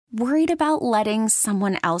Worried about letting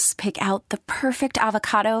someone else pick out the perfect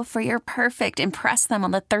avocado for your perfect impress them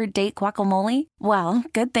on the third date guacamole? Well,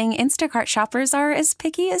 good thing Instacart shoppers are as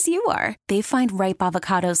picky as you are. They find ripe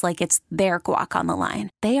avocados like it's their guac on the line.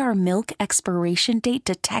 They are milk expiration date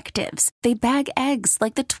detectives. They bag eggs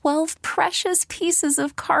like the 12 precious pieces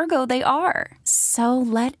of cargo they are. So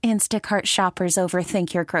let Instacart shoppers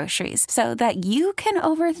overthink your groceries so that you can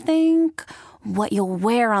overthink what you'll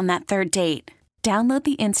wear on that third date. Download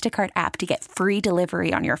the Instacart app to get free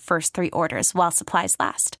delivery on your first 3 orders while supplies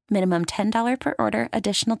last. Minimum $10 per order.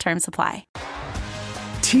 Additional terms apply.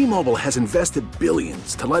 T-Mobile has invested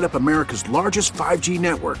billions to light up America's largest 5G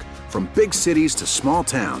network, from big cities to small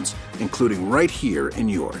towns, including right here in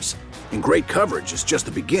yours. And great coverage is just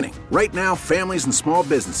the beginning. Right now, families and small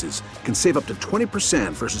businesses can save up to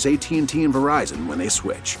 20% versus AT&T and Verizon when they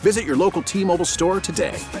switch. Visit your local T-Mobile store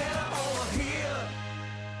today.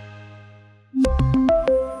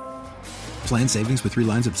 Plan savings with 3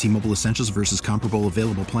 lines of T-Mobile Essentials versus comparable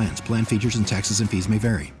available plans. Plan features and taxes and fees may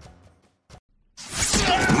vary.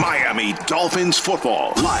 Miami Dolphins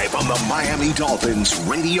football, live on the Miami Dolphins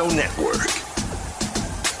Radio Network.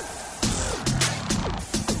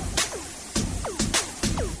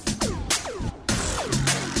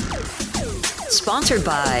 Sponsored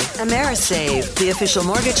by Amerisave, the official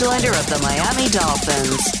mortgage lender of the Miami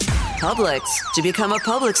Dolphins. Publix. To become a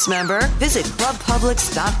Publix member, visit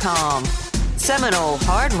clubpublix.com. Seminole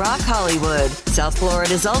Hard Rock Hollywood, South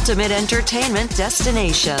Florida's ultimate entertainment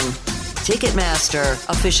destination. Ticketmaster,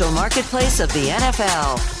 official marketplace of the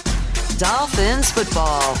NFL. Dolphins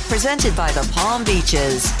football, presented by the Palm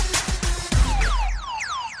Beaches.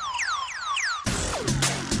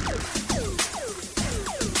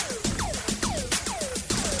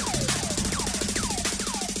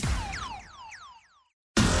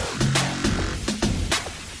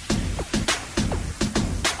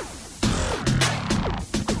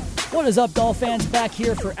 What is up, Dolphins? Back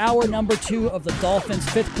here for hour number 2 of the Dolphins'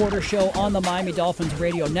 5th quarter show on the Miami Dolphins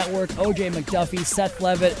Radio Network. OJ McDuffie, Seth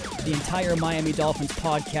Levitt, the entire Miami Dolphins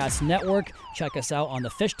podcast network. Check us out on the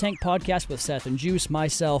Fish Tank podcast with Seth and Juice,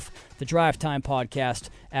 myself, the Drive Time podcast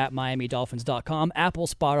at MiamiDolphins.com, Apple,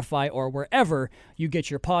 Spotify, or wherever you get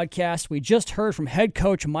your podcasts. We just heard from head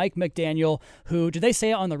coach Mike McDaniel, who, did they say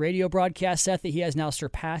it on the radio broadcast, Seth, that he has now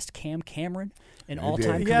surpassed Cam Cameron in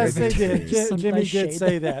all-time career? Yes, they did. Jimmy did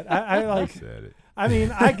say that. I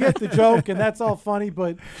mean, I get the joke, and that's all funny,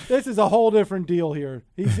 but this is a whole different deal here.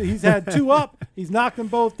 He's had 2 up. He's knocked them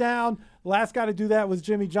both down. Last guy to do that was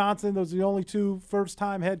Jimmy Johnson. Those are the only 2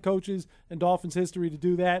 first-time head coaches in Dolphins history to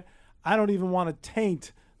do that. I don't even want to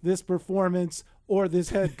taint this performance or this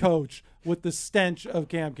head coach with the stench of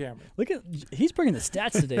Cam Cameron. Look at, he's bringing the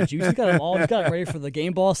stats today, Juice. He's got them all. He's got it ready for the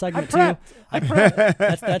game ball segment, I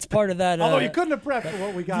prepped. That's part of that. Although you couldn't have prepped for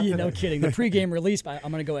what we got today. No kidding. The pregame release, I'm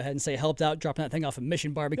going to go ahead and say helped out, dropping that thing off of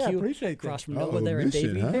Mission Barbecue. Yeah, appreciate that. Across from Noah there in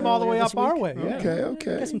Davie. Came all the way up our way. Yeah.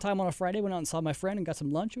 Okay. Got some time on a Friday, went out and saw my friend and got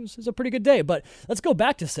some lunch. It was a pretty good day. But let's go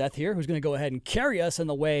back to Seth here, who's going to go ahead and carry us in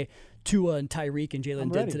the way Tua and Tyreek and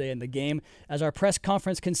Jalen did today in the game. As our press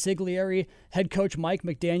conference consigliere, head coach Mike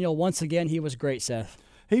McDaniel, once again, he was great, Seth.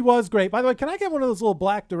 He was great. By the way, can I get one of those little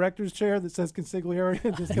black director's chair that says consigliere?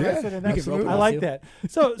 Just can I sit in that? I like that.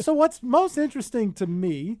 So what's most interesting to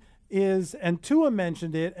me is, and Tua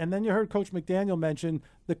mentioned it, and then you heard Coach McDaniel mention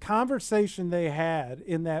the conversation they had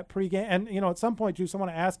in that pregame. And, at some point, Juice, I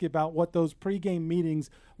want to ask you about what those pregame meetings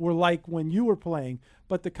were like when you were playing.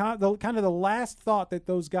 But the kind of the last thought that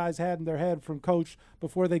those guys had in their head from Coach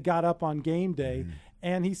before they got up on game day.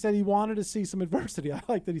 And he said he wanted to see some adversity. I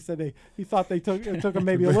like that he said he thought they took him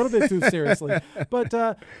maybe a little bit too seriously. But,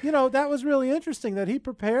 that was really interesting that he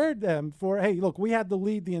prepared them for, hey, look, we had the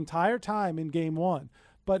lead the entire time in game 1.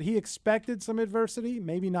 But he expected some adversity,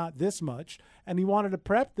 maybe not this much, and he wanted to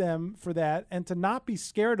prep them for that and to not be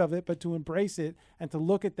scared of it, but to embrace it and to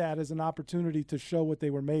look at that as an opportunity to show what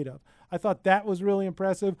they were made of. I thought that was really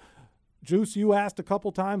impressive. Juice, you asked a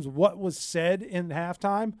couple times what was said in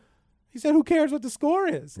halftime. He said, who cares what the score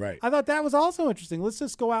is? Right. I thought that was also interesting. Let's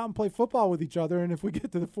just go out and play football with each other, and if we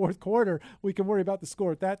get to the 4th quarter, we can worry about the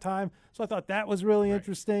score at that time. So I thought that was really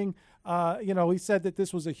interesting. He said that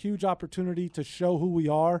this was a huge opportunity to show who we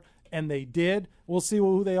are, and they did. We'll see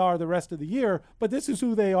who they are the rest of the year, but this is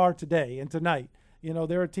who they are today and tonight.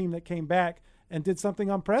 They're a team that came back and did something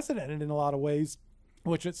unprecedented in a lot of ways,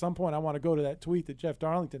 which at some point I want to go to that tweet that Jeff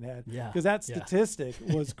Darlington had. Because that statistic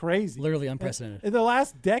was crazy. Literally unprecedented. In the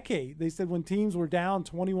last decade, they said when teams were down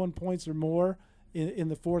 21 points or more in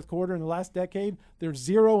the 4th quarter in the last decade, they're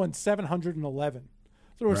 0 and 711.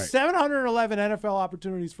 So there were 711 NFL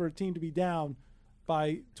opportunities for a team to be down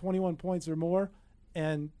by 21 points or more,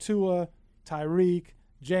 and Tua, Tyreek,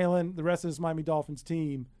 Jalen, the rest of this Miami Dolphins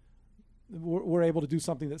team were able to do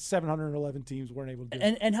something that 711 teams weren't able to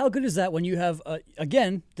do. And how good is that when you have,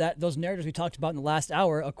 again, those narratives we talked about in the last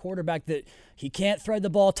hour, a quarterback that he can't thread the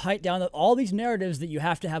ball tight down, all these narratives that you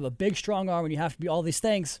have to have a big, strong arm and you have to be all these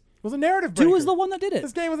things. It was a narrative breaker. Tua was the one that did it.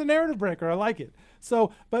 This game was a narrative breaker. I like it.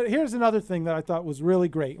 So, but here's another thing that I thought was really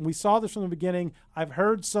great, and we saw this from the beginning. I've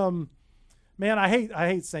heard some – man, I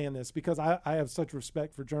hate saying this because I have such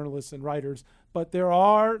respect for journalists and writers, but there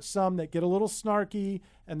are some that get a little snarky,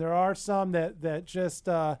 and there are some that just,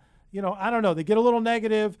 I don't know, they get a little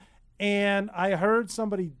negative. And I heard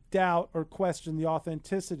somebody doubt or question the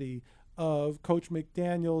authenticity of Coach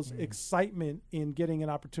McDaniel's excitement in getting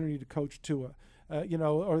an opportunity to coach Tua,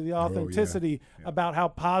 or the authenticity about how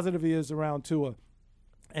positive he is around Tua.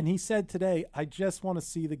 And he said today, I just want to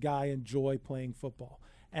see the guy enjoy playing football.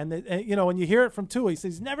 And when you hear it from Tua, he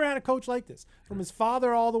says he's never had a coach like this. From his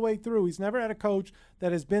father all the way through, he's never had a coach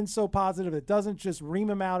that has been so positive. It doesn't just ream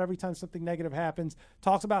him out every time something negative happens,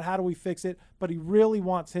 talks about how do we fix it, but he really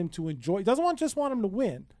wants him to enjoy. He doesn't just want him to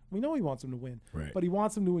win. We know he wants him to win, right, but he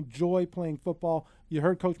wants him to enjoy playing football. You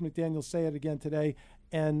heard Coach McDaniel say it again today.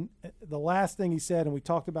 And the last thing he said, and we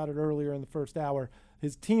talked about it earlier in the first hour,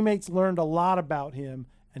 his teammates learned a lot about him,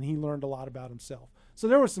 and he learned a lot about himself. So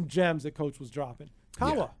there were some gems that Coach was dropping.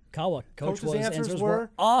 Kawa. Coach's answers were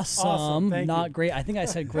awesome. Not great. I think I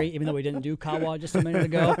said great, even though we didn't do Kawa just a minute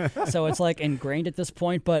ago. So it's like ingrained at this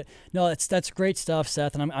point. But no, that's great stuff,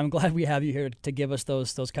 Seth. And I'm glad we have you here to give us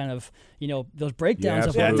those kind of those breakdowns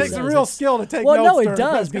of it takes a real skill to take. Well, no, it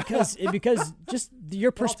does because just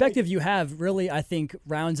your perspective you have really, I think,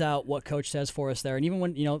 rounds out what Coach says for us there. And even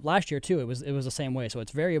when last year too, it was the same way. So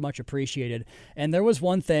it's very much appreciated. And there was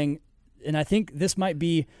one thing, and I think this might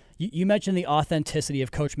be. You mentioned the authenticity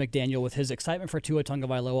of Coach McDaniel with his excitement for Tua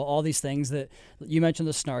Tagovailoa, all these things that you mentioned,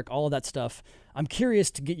 the snark, all of that stuff. I'm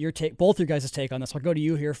curious to get your take, both your guys' take on this. I'll go to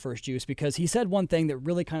you here first, Juice, because he said one thing that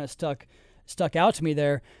really kind of stuck out to me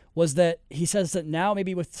there was that he says that now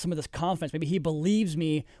maybe with some of this confidence, maybe he believes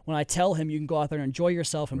me when I tell him you can go out there and enjoy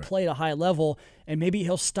yourself and play at a high level, and maybe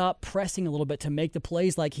he'll stop pressing a little bit to make the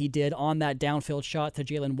plays like he did on that downfield shot to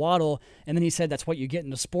Jalen Waddle. And then he said that's what you get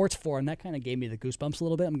into sports for, and that kind of gave me the goosebumps a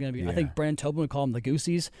little bit. I think Brandon Tobin would call them the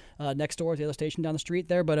Goosies next door at the other station down the street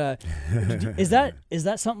there. But is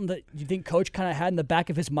that something that you think Coach kind of had in the back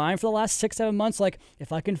of his mind for the last 6-7 months? Like,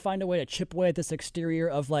 if I can find a way to chip away at this exterior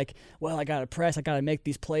of like, well, I got to press, I got to make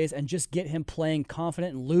these plays, and just get him playing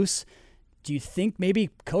confident and loose. Do you think maybe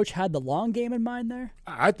Coach had the long game in mind there?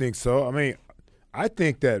 I think so. I mean, I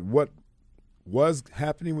think that what was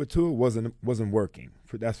happening with Tua wasn't working.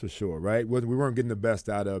 That's for sure, right? We weren't getting the best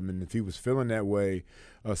out of him, and if he was feeling that way,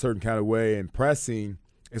 a certain kind of way, and pressing,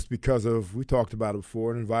 it's because of, we talked about it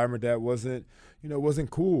before, an environment that wasn't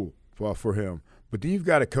cool for him. But then you've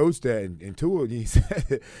got to coach that, and Tua, he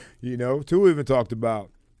said, Tua even talked about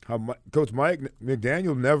how Coach Mike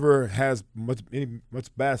McDaniel never has much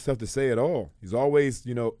bad stuff to say at all. He's always,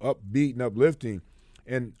 upbeat and uplifting.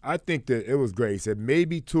 And I think that it was great. He said,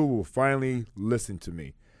 maybe Tua will finally listen to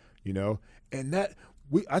me, And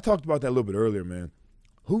I talked about that a little bit earlier, man.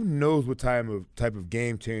 Who knows what type of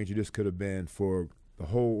game changer this could have been for the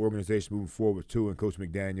whole organization moving forward with Tua and Coach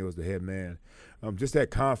McDaniel as the head man. Just that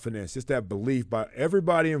confidence, just that belief by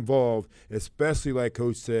everybody involved, especially like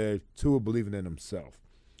Coach said, Tua believing in himself.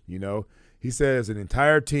 He says an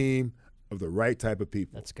entire team of the right type of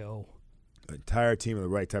people. Let's go. An entire team of the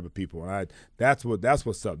right type of people. And that's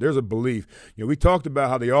what's up. There's a belief. We talked about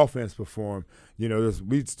how the offense performed.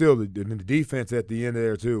 The defense at the end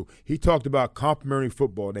there too. He talked about complementary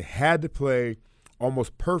football. They had to play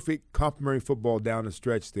almost perfect complementary football down the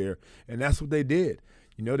stretch there, and that's what they did.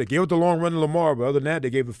 They gave it the long run to Lamar, but other than that, they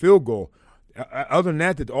gave a field goal. Other than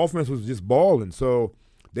that, the offense was just balling. So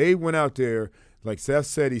they went out there. Like Seth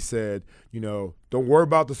said, he said, don't worry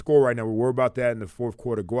about the score right now. We'll worry about that in the fourth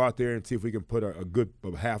quarter. Go out there and see if we can put a good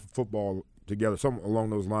half of football together, something along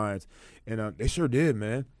those lines. And they sure did,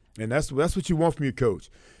 man. And that's what you want from your coach.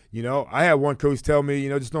 I had one coach tell me,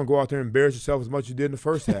 just don't go out there and embarrass yourself as much as you did in the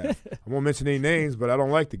first half. I won't mention any names, but I don't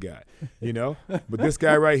like the guy, But this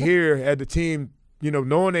guy right here had the team,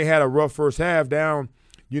 knowing they had a rough first half down,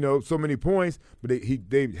 so many points, but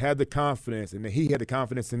they had the confidence, and he had the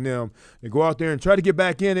confidence in them to go out there and try to get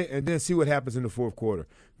back in it and then see what happens in the fourth quarter.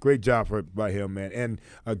 Great job by him, man. And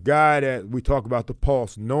a guy that we talk about the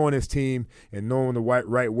pulse, knowing his team and knowing the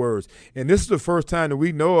right words. And this is the first time that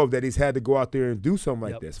we know of that he's had to go out there and do something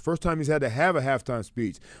like this. First time he's had to have a halftime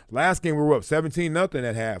speech. Last game we were up 17-0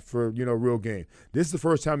 at half for, real game. This is the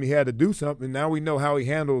first time he had to do something. Now we know how he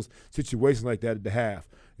handles situations like that at the half.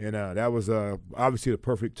 And that was obviously the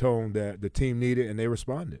perfect tone that the team needed, and they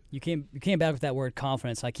responded. You came back with that word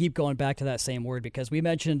confidence. I keep going back to that same word because we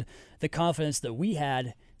mentioned the confidence that we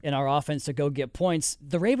had in our offense to go get points.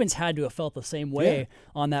 The Ravens had to have felt the same way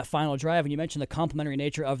on that final drive. And you mentioned the complementary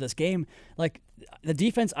nature of this game. Like, the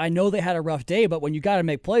defense, I know they had a rough day, but when you got to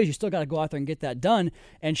make plays, you still got to go out there and get that done.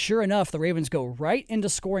 And sure enough, the Ravens go right into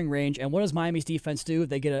scoring range. And what does Miami's defense do?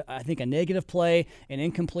 They get, I think, a negative play, an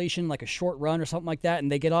incompletion, like a short run or something like that,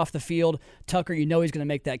 and they get off the field. Tucker, you know he's going to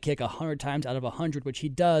make that kick 100 times out of 100, which he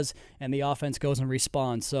does, and the offense goes and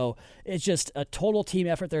responds. So it's just a total team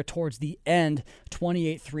effort there towards the end,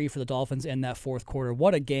 28-3 for the Dolphins in that fourth quarter.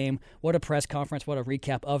 What a game. What a press conference. What a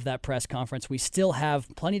recap of that press conference. We still have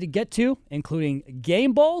plenty to get to, including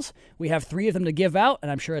game balls. We have 3 of them to give out, and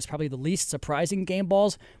I'm sure it's probably the least surprising game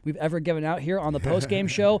balls we've ever given out here on the post-game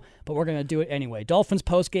show, but we're going to do it anyway. Dolphins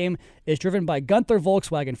post-game is driven by Gunther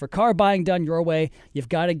Volkswagen. For car buying done your way, you've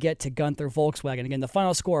got to get to Gunther Volkswagen. Again, the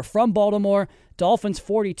final score from Baltimore, Dolphins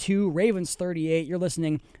 42, Ravens 38. You're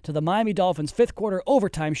listening to the Miami Dolphins fifth quarter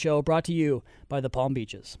overtime show brought to you by the Palm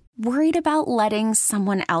Beaches. Worried about letting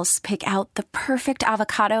someone else pick out the perfect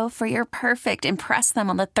avocado for your perfect impress them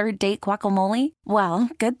on the third date guacamole? Well,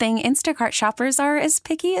 good thing Instacart shoppers are as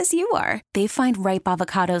picky as you are. They find ripe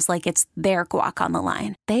avocados like it's their guac on the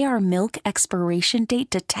line. They are milk expiration date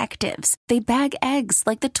detectives. They bag eggs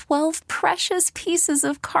like the 12 precious pieces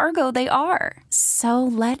of cargo they are. So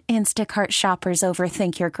let Instacart shoppers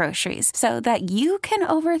overthink your groceries so that you can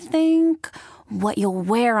overthink what you'll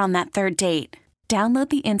wear on that third date. Download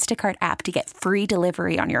the Instacart app to get free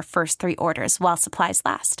delivery on your first 3 orders while supplies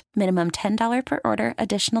last. Minimum $10 per order.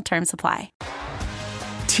 Additional terms apply.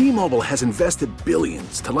 T-Mobile has invested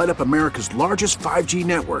billions to light up America's largest 5G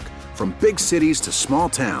network, from big cities to small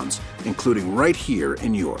towns, including right here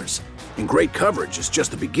in yours. And great coverage is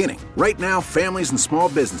just the beginning. Right now, families and small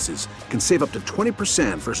businesses can save up to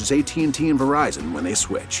 20% versus AT&T and Verizon when they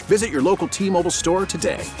switch. Visit your local T-Mobile store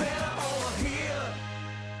today.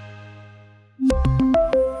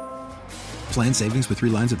 Plan savings with 3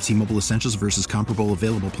 lines of T-Mobile Essentials versus comparable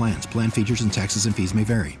available plans. Plan features and taxes and fees may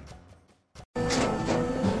vary.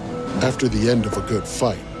 After the end of a good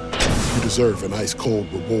fight, you deserve an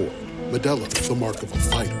ice-cold reward. Modelo is the mark of a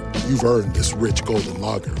fighter. You've earned this rich golden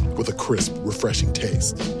lager with a crisp, refreshing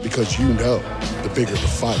taste. Because you know, the bigger the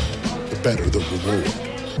fight, the better the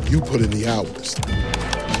reward. You put in the hours,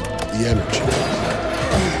 the energy,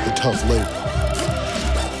 the tough labor.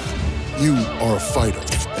 You are a fighter,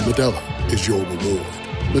 and Modelo is your reward.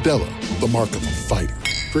 Modelo, the mark of a fighter.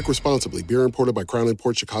 Drink responsibly. Beer imported by Crown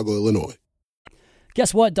Imports, Chicago, Illinois.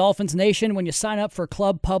 Guess what, Dolphins Nation? When you sign up for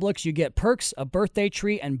Club Publix, you get perks, a birthday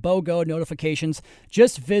treat, and BOGO notifications.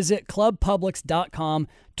 Just visit clubpublix.com.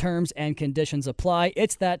 Terms and conditions apply.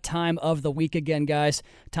 It's that time of the week again, guys.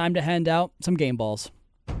 Time to hand out some game balls.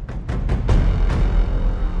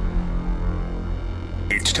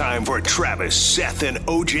 It's time for Travis, Seth, and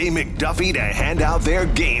OJ McDuffie to hand out their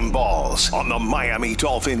game balls on the Miami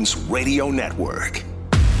Dolphins Radio Network.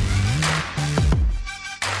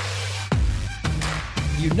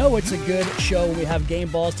 You know it's a good show when we have game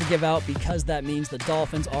balls to give out because that means the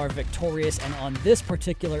Dolphins are victorious. And on this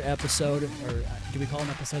particular episode, or do we call them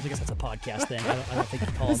episodes? I guess that's a podcast thing. I don't think you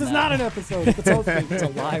call them that. This is not an episode. It's a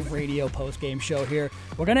live radio post-game show here.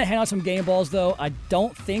 We're going to hand out some game balls, though. I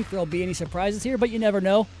don't think there'll be any surprises here, but you never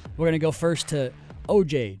know. We're going to go first to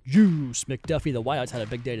OJ Juice McDuffie. The Wildcats had a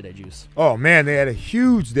big day today, Juice. Oh, man, they had a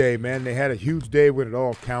huge day, man. They had a huge day when it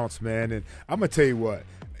all counts, man. And I'm going to tell you what.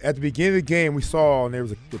 At the beginning of the game, we saw, and there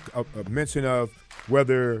was a mention of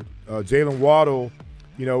whether Jalen Waddle,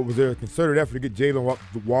 was there a concerted effort to get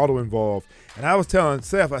Jalen Waddle involved. And I was telling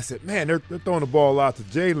Seth, I said, man, they're throwing the ball out to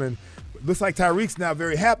Jalen. Looks like Tyreek's not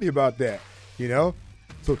very happy about that, So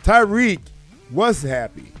Tyreek was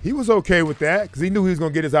happy. He was okay with that because he knew he was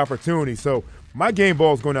going to get his opportunity. So my game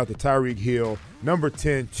ball is going out to Tyreek Hill, number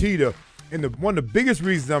 10, Cheetah. And one of the biggest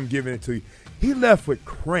reasons I'm giving it to you, he left with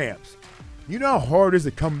cramps. You know how hard it is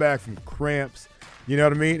to come back from cramps? You know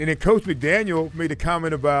what I mean? And then Coach McDaniel made a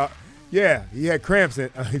comment about, yeah, he had cramps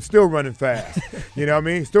and he's still running fast. You know what I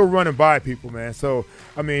mean? Still running by people, man. So,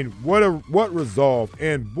 I mean, what resolve.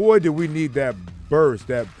 And, boy, did we need that burst.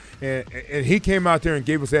 And he came out there and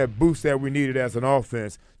gave us that boost that we needed as an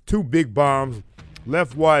offense. 2 big bombs,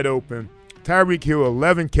 left wide open. Tyreek Hill,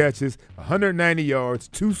 11 catches, 190 yards,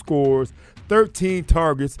 2 scores, 13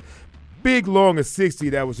 targets. Big, long of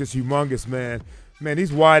 60, that was just humongous, man. Man,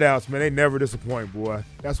 these wideouts, man, they never disappoint, boy.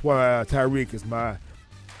 That's why Tyreek is my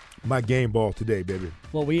game ball today, baby.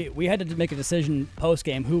 Well, we had to make a decision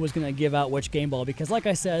post-game who was going to give out which game ball because, like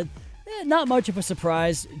I said, Not much of a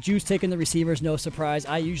surprise. Juice taking the receivers, no surprise.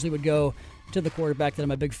 I usually would go to the quarterback that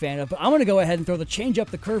I'm a big fan of, but I'm going to go ahead and throw the change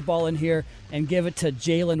up the curveball in here and give it to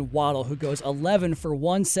Jalen Waddle, who goes 11 for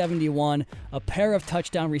 171, a pair of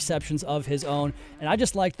touchdown receptions of his own, and I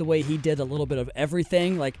just liked the way he did a little bit of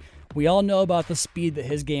everything. Like, we all know about the speed that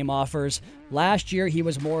his game offers. Last year, he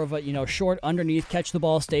was more of a, short underneath, catch the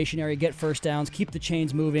ball stationary, get first downs, keep the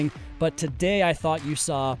chains moving, but today I thought you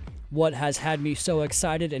saw what has had me so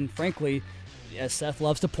excited and, frankly, as Seth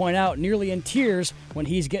loves to point out, nearly in tears when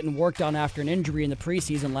he's getting worked on after an injury in the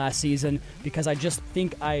preseason last season, because I just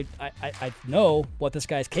think I know what this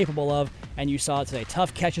guy's capable of, and you saw it today.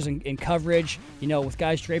 Tough catches in coverage, with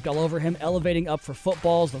guys draped all over him, elevating up for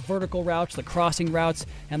footballs, the vertical routes, the crossing routes,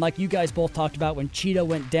 and like you guys both talked about, when Cheetah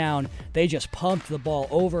went down, they just pumped the ball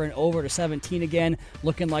over and over to 17 again,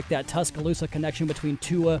 looking like that Tuscaloosa connection between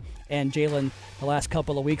Tua and Jalen the last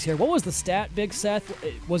couple of weeks here. What was the stat, Big Seth?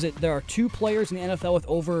 Was it there are 2 players in the NFL with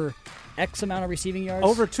over X amount of receiving yards?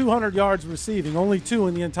 Over 200 yards receiving. Only 2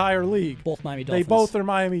 in the entire league. Both Miami Dolphins. They both are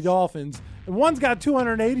Miami Dolphins. And one's got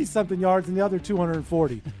 280-something yards and the other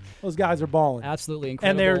 240. Those guys are balling. Absolutely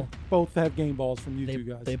incredible. And they both have game balls from you two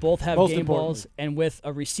guys. They both have game balls. And with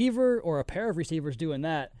a receiver or a pair of receivers doing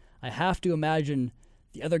that, I have to imagine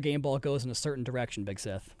the other game ball goes in a certain direction, Big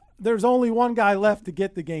Seth. There's only one guy left to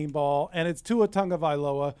get the game ball, and it's Tua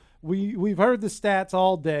Tagovailoa. We've heard the stats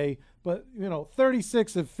all day, but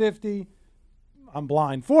 36 of 50. I'm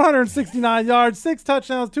blind. 469 yards, 6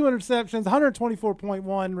 touchdowns, 2 interceptions,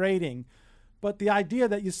 124.1 rating. But the idea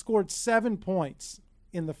that you scored 7 points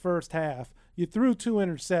in the first half, you threw 2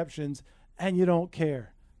 interceptions, and you don't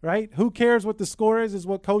care, right? Who cares what the score is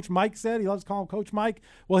what Coach Mike said. He loves to call him Coach Mike.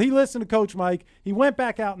 Well, he listened to Coach Mike. He went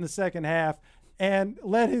back out in the second half and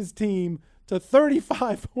led his team to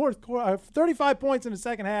 35 points in the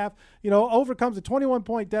second half, overcomes a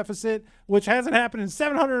 21-point deficit, which hasn't happened in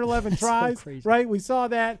 711 tries, so right? We saw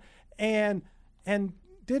that and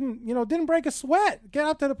didn't break a sweat. Get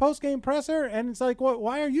up to the post-game presser, and it's like,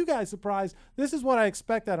 why are you guys surprised? This is what I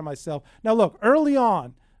expect out of myself. Now, look, early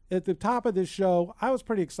on at the top of this show, I was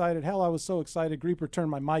pretty excited. Hell, I was so excited, Grieper turned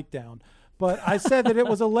my mic down. But I said that it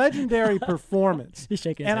was a legendary performance. He's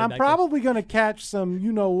shaking his and head I'm probably going to catch some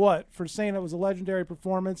you-know-what for saying it was a legendary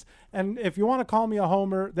performance. And if you want to call me a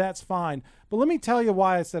homer, that's fine. But let me tell you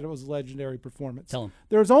why I said it was a legendary performance. Tell him.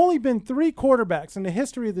 There's only been 3 quarterbacks in the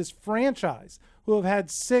history of this franchise who have had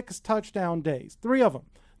 6 touchdown days, 3 of them.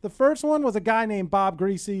 The first one was a guy named Bob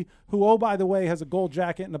Greasy, who, oh, by the way, has a gold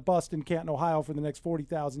jacket and a bust in Canton, Ohio for the next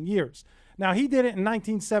 40,000 years. Now, he did it in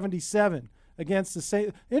 1977. Against the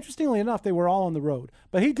St. Interestingly enough, they were all on the road.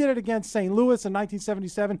 But he did it against St. Louis in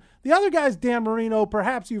 1977. The other guy's Dan Marino.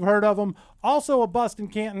 Perhaps you've heard of him. Also a bust in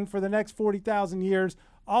Canton for the next 40,000 years.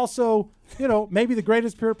 Also, maybe the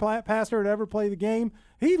greatest pure passer to ever play the game.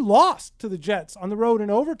 He lost to the Jets on the road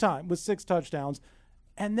in overtime with 6 touchdowns.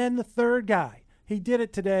 And then the third guy, he did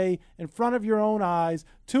it today in front of your own eyes,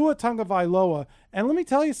 Tua Tagovailoa. And let me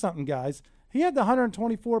tell you something, guys. He had the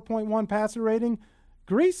 124.1 passer rating.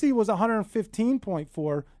 Greasy was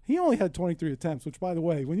 115.4. He only had 23 attempts, which, by the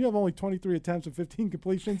way, when you have only 23 attempts and 15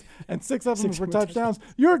 completions and 6 of them for touchdowns,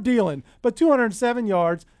 you're dealing. But 207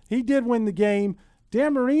 yards, he did win the game.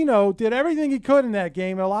 Dan Marino did everything he could in that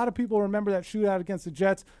game, and a lot of people remember that shootout against the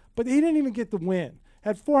Jets, but he didn't even get the win.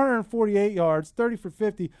 Had 448 yards, 30 for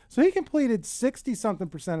 50, so he completed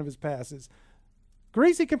 60-something% of his passes.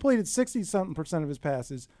 Greasy completed 60-something% of his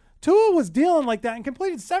passes. Tua was dealing like that and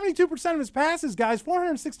completed 72% of his passes, guys,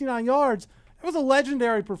 469 yards. It was a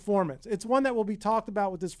legendary performance. It's one that will be talked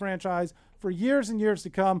about with this franchise for years and years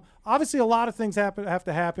to come. Obviously, a lot of things have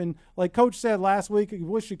to happen. Like Coach said last week, he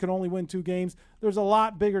wished he could only win 2 games. There's a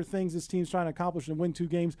lot bigger things this team's trying to accomplish than win 2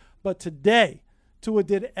 games. But today, Tua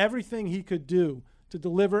did everything he could do to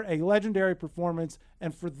deliver a legendary performance.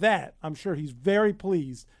 And for that, I'm sure he's very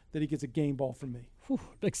pleased that he gets a game ball from me. Whew,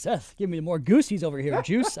 Big Seth, give me more goosies over here,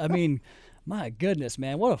 Juice. I mean, my goodness,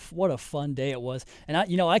 man, what a fun day it was. And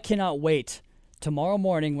I cannot wait tomorrow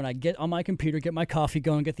morning when I get on my computer, get my coffee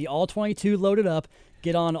going, get the All-22 loaded up,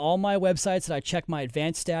 get on all my websites that I check my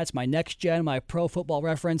advanced stats, my Next Gen, my Pro Football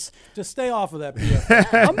Reference. Just stay off of that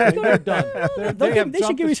BS. They're done. They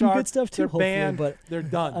should give me some good stuff too. They're banned, but they're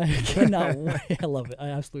done. I cannot wait. I love it. I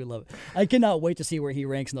absolutely love it. I cannot wait to see where he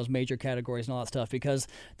ranks in those major categories and all that stuff, because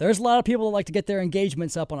there's a lot of people that like to get their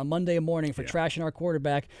engagements up on a Monday morning for trashing our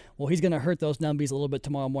quarterback. Well, he's going to hurt those numbies a little bit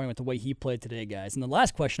tomorrow morning with the way he played today, guys. And the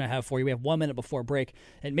last question I have for you, we have 1 minute before break,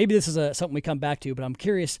 and maybe this is something we come back to, but I'm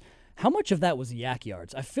curious, how much of that was yak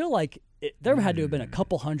yards? I feel like there had to have been a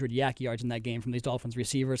couple hundred yak yards in that game from these Dolphins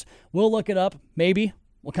receivers. We'll look it up, maybe.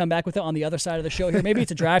 We'll come back with it on the other side of the show here. Maybe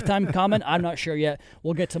it's a drive time comment. I'm not sure yet.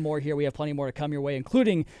 We'll get to more here. We have plenty more to come your way,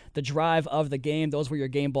 including the drive of the game. Those were your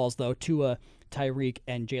game balls, though. Tua, Tyreek,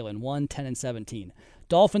 and Jalen. 1, 10, and 17.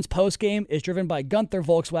 Dolphins postgame is driven by Gunther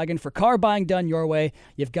Volkswagen. For car buying done your way,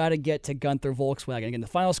 you've got to get to Gunther Volkswagen. Again, the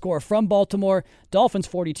final score from Baltimore, Dolphins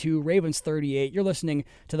 42, Ravens 38. You're listening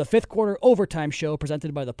to the fifth quarter overtime show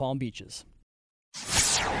presented by the Palm Beaches.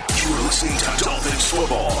 You're listening to Dolphins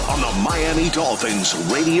football on the Miami Dolphins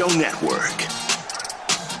Radio Network.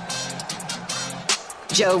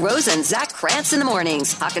 Joe Rosen, Zach Krantz in the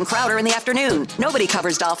mornings. Hawk and Crowder in the afternoon. Nobody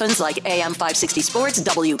covers Dolphins like AM 560 Sports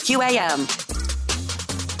WQAM.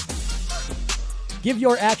 Give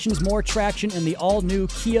your actions more traction in the all-new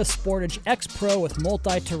Kia Sportage X Pro with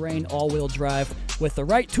multi-terrain all-wheel drive. With the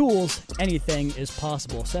right tools, anything is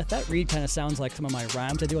possible. Seth, that read kind of sounds like some of my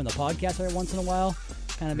rhymes I do in the podcast every once in a while.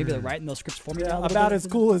 Kind of maybe they're writing those scripts for me now. About as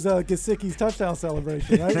cool as Gesicki's touchdown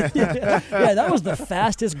celebration, right? yeah, that was the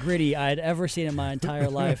fastest gritty I had ever seen in my entire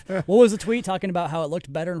life. What was the tweet talking about how it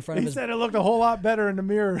looked better in front of his... He said it looked a whole lot better in the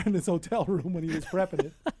mirror in his hotel room when he was prepping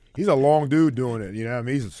it. He's a long dude doing it, you know what I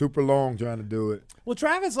mean? He's super long trying to do it. Well,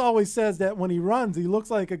 Travis always says that when he runs, he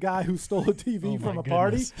looks like a guy who stole a TV from a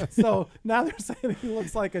party. So now they're saying he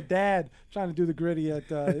looks like a dad trying to do the gritty at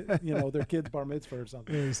their kid's bar mitzvah or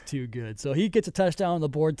something. It was too good. So he gets a touchdown on the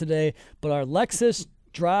board today, but our Lexus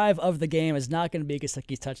drive of the game is not going to be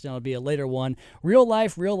Gesicki's touchdown. It'll be a later one. Real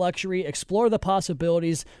life, real luxury. Explore the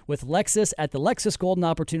possibilities with Lexus at the Lexus Golden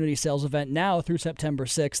Opportunity Sales Event now through September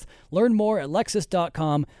 6th. Learn more at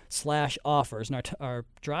lexus.com/offers. And our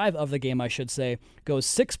drive of the game, I should say, goes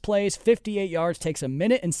 6 plays, 58 yards, takes 1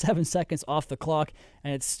 minute and 7 seconds off the clock,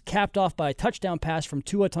 and it's capped off by a touchdown pass from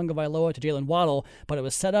Tua Tagovailoa to Jalen Waddle, but it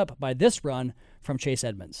was set up by this run from Chase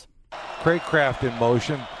Edmonds. Craycraft in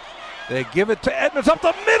motion. They give it to Edmonds up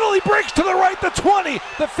the middle. He breaks to the right, the 20,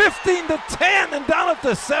 the 15, the 10, and down at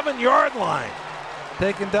the 7-yard line.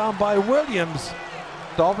 Taken down by Williams.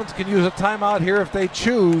 Dolphins can use a timeout here if they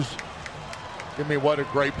choose. I mean, what a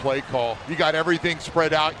great play call. You got everything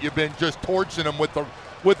spread out. You've been just torching them with the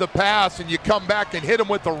pass, and you come back and hit them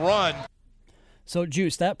with the run. So,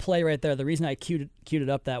 Juice, that play right there, the reason I queued it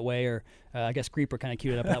up that way, or I guess Creeper kind of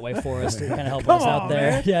queued it up that way for us to kind of help us out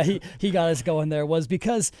there. Man. Yeah, he got us going there, was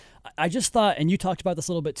because I just thought, and you talked about this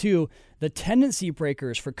a little bit too, the tendency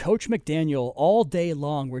breakers for Coach McDaniel all day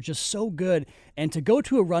long were just so good. And to go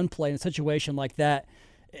to a run play in a situation like that,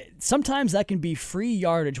 sometimes that can be free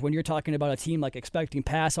yardage when you're talking about a team like expecting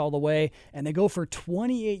pass all the way, and they go for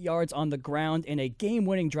 28 yards on the ground in a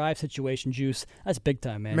game-winning drive situation, Juice. That's big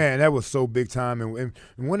time, man. Man, that was so big time. And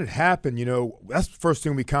when it happened, that's the first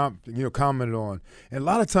thing we commented on. And a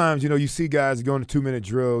lot of times, you see guys going to 2-minute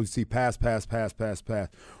drills, you see pass.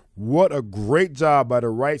 What a great job by the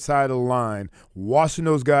right side of the line, washing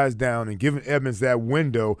those guys down and giving Edmonds that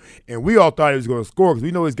window. And we all thought he was going to score because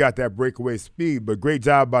we know he's got that breakaway speed, but great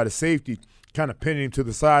job by the safety kind of pinning him to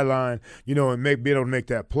the sideline, and being able to make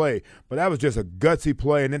that play. But that was just a gutsy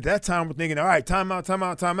play. And at that time, we're thinking, all right,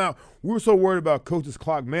 timeout. We were so worried about coach's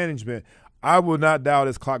clock management. I will not doubt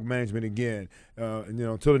his clock management again,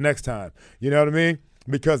 until the next time. You know what I mean?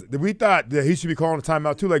 Because we thought that he should be calling a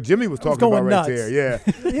timeout too, like Jimmy was talking about nuts. Right there. Yeah,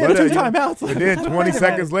 but, 2 timeouts. And then 20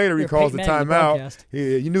 seconds later, he calls the timeout.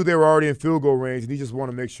 He knew they were already in field goal range, and he just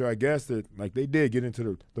wanted to make sure, I guess, that like they did get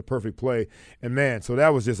into the perfect play. And man, so that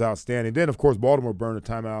was just outstanding. Then of course Baltimore burned a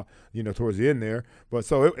timeout, towards the end there. But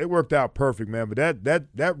so it worked out perfect, man. But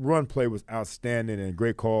that run play was outstanding and a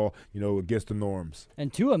great call, against the norms.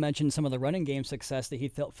 And Tua mentioned some of the running game success that he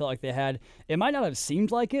felt like they had. It might not have seemed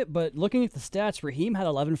like it, but looking at the stats, Raheem had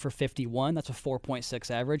 11 for 51. That's a 4.6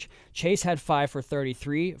 average. Chase had 5 for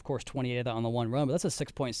 33. Of course, 28 of that on the one run, but that's a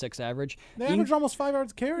 6.6 average. They averaged almost 5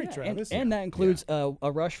 yards carry, Travis. And that includes a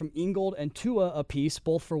rush from Ingold and Tua apiece,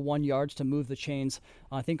 both for 1 yard to move the chains.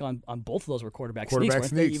 I think on both of those were quarterback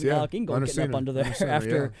sneaks. Yeah. Alec Ingold getting up under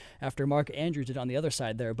there after Mark Andrews did on the other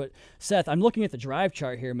side there. But Seth, I'm looking at the drive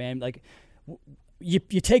chart here, man. Like you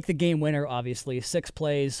take the game winner, obviously, 6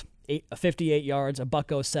 plays. 58 yards, a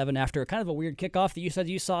 $107 after kind of a weird kickoff that you said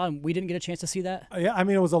you saw, and we didn't get a chance to see that. Yeah, I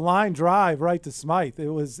mean, it was a line drive right to Smythe. It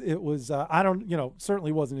was. I don't,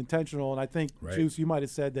 certainly wasn't intentional, and I think Juice, you might have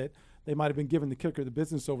said that they might have been giving the kicker the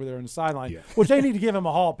business over there on the sideline, which they need to give him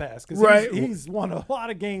a hall pass because he's won a lot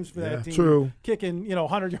of games for that team. True. Kicking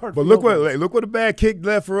 100-yard. But look what a bad kick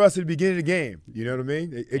left for us at the beginning of the game. You know what I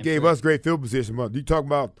mean? It gave us great field position. But you talk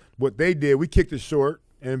about what they did. We kicked it short.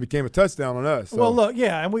 And it became a touchdown on us. So. Well, look,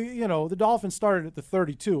 and we, the Dolphins started at the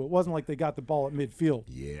 32. It wasn't like they got the ball at midfield.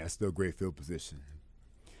 Yeah, that's still great field position.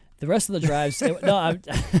 The rest of the drives,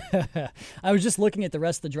 I was just looking at the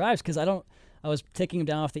rest of the drives because I was taking him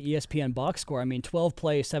down off the ESPN box score. I mean, 12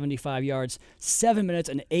 plays, 75 yards, 7 minutes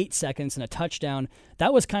and 8 seconds, and a touchdown.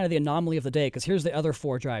 That was kind of the anomaly of the day, because here's the other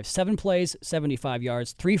 4 drives. 7 plays, 75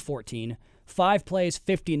 yards, 314. 5 plays,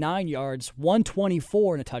 59 yards,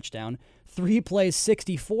 124 and a touchdown. 3 plays,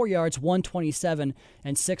 64 yards, 127,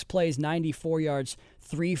 and 6 plays, 94 yards,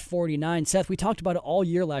 349. Seth, we talked about it all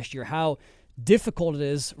year last year, how difficult it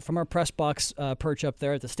is from our press box perch up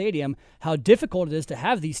there at the stadium, how difficult it is to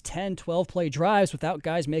have these 10, 12-play drives without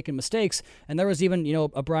guys making mistakes. And there was even,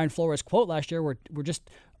 a Brian Flores quote last year where we're just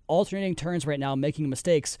alternating turns right now, making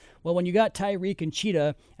mistakes. Well, when you got Tyreek and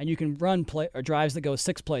Cheetah, and you can run drives that go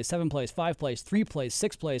 6 plays, 7 plays, 5 plays, 3 plays,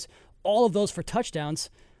 6 plays, all of those for touchdowns,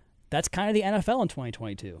 that's kind of the NFL in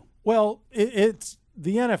 2022. Well, it's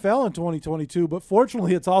the NFL in 2022, but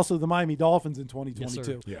fortunately it's also the Miami Dolphins in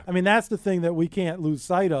 2022. Yes, yeah. I mean, that's the thing that we can't lose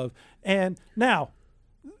sight of. And now,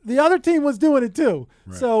 the other team was doing it too.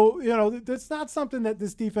 Right. So, it's not something that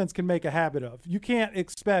this defense can make a habit of. You can't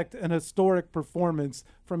expect an historic performance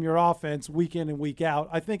from your offense week in and week out.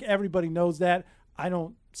 I think everybody knows that. I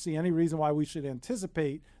don't see any reason why we should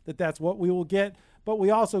anticipate that that's what we will get. But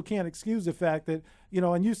we also can't excuse the fact that,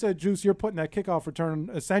 and you said, Juice, you're putting that kickoff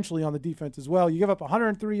return essentially on the defense as well. You give up a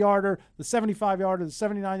 103-yarder, the 75-yarder, the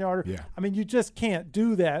 79-yarder. Yeah. I mean, you just can't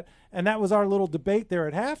do that. And that was our little debate there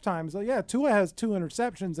at halftime. So, yeah, Tua has 2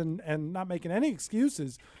 interceptions and not making any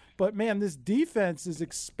excuses. But, man, this defense is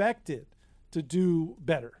expected to do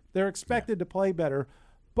better. They're expected to play better.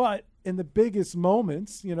 But in the biggest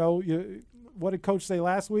moments, what did Coach say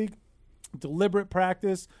last week? Deliberate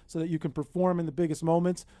practice so that you can perform in the biggest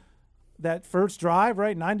moments. That first drive,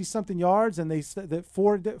 right, 90-something yards, and they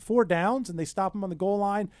four downs, and they stop them on the goal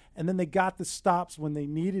line, and then they got the stops when they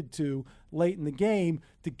needed to late in the game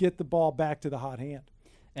to get the ball back to the hot hand.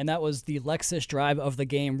 And that was the Lexus drive of the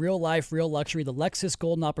game. Real life, real luxury. The Lexus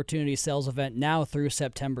Golden Opportunity sales event now through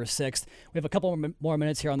September 6th. We have a couple more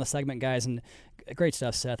minutes here on the segment, guys, and great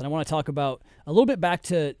stuff, Seth. And I want to talk about a little bit back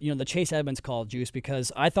to the Chase Edmonds call, Juice, because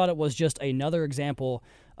I thought it was just another example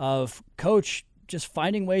of Coach just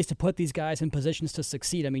finding ways to put these guys in positions to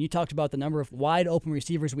succeed. I mean, you talked about the number of wide open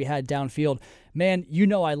receivers we had downfield. Man,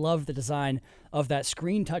 I love the design of that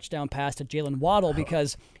screen touchdown pass to Jalen Waddle,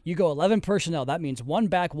 because you go 11 personnel. That means 1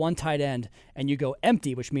 back, 1 tight end, and you go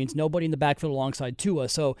empty, which means nobody in the backfield alongside Tua.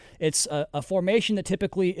 So it's a formation that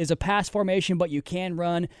typically is a pass formation, but you can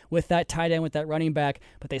run with that tight end, with that running back.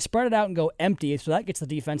 But they spread it out and go empty, so that gets the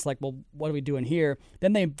defense like, well, what are we doing here?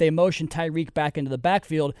 Then they motion Tyreek back into the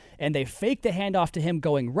backfield, and they fake the handoff to him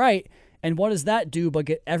going right. And what does that do but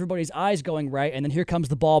get everybody's eyes going right? And then here comes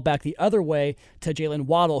the ball back the other way to Jalen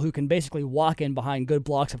Waddle, who can basically walk in behind good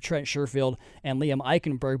blocks of Trent Sherfield and Liam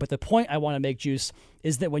Eichenberg. But the point I want to make, Juice,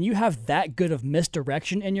 is that when you have that good of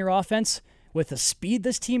misdirection in your offense with the speed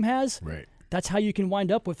this team has, right, that's how you can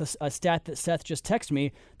wind up with a stat that Seth just texted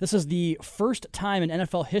me. This is the first time in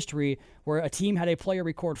NFL history where a team had a player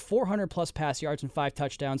record 400-plus pass yards and 5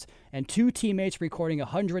 touchdowns, and 2 teammates recording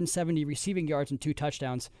 170 receiving yards and 2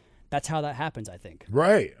 touchdowns. That's how that happens, I think.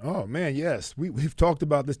 Right. Oh, man, yes. We've talked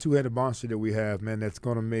about this two-headed monster that we have, man, that's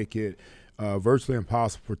going to make it virtually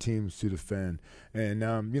impossible for teams to defend. And,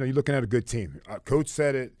 you're looking at a good team. Coach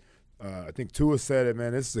said it. I think Tua said it,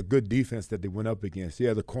 man. This is a good defense that they went up against.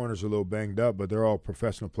 Yeah, the corners are a little banged up, but they're all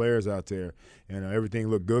professional players out there, and everything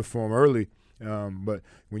looked good for them early. But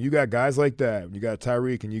when you got guys like that, when you got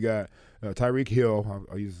Tyreek and you got Tyreek Hill,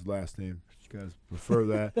 I'll use his last name. Guys prefer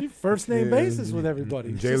that. First name basis with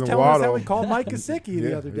everybody. Jalen Waddle. Us how we called Mike Gesicki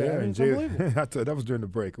the other day. Yeah, I mean, it's unbelievable. That was during the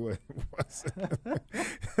break. And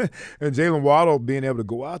Jalen Waddle being able to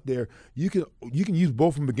go out there, you can use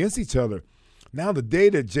both of them against each other. Now the day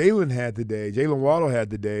that Jalen Waddle had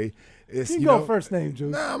today, is you go first name,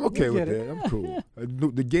 Juice. Nah, I'm okay with that. I'm cool.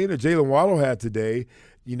 The game that Jalen Waddle had today,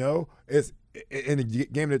 is in the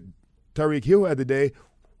game that Tyreek Hill had today.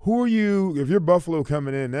 Who are you, if you're Buffalo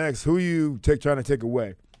coming in next, who are you trying to take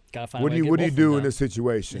away? Gotta find what do you do in this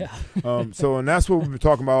situation? Yeah. And that's what we've been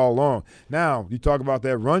talking about all along. Now, you talk about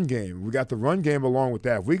that run game. We got the run game along with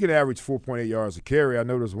that. If we could average 4.8 yards a carry, I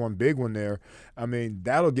know there's one big one there. I mean,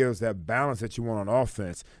 that'll give us that balance that you want on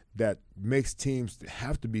offense that makes teams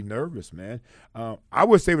have to be nervous, man. I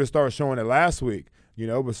wish they would start showing it last week.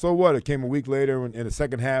 But so what? It came a week later in the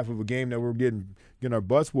second half of a game that we're getting our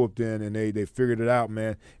butts whooped in, and they figured it out,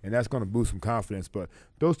 man, and that's going to boost some confidence. But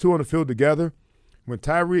those two on the field together, when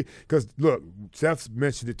Tyreek – because, look, Seth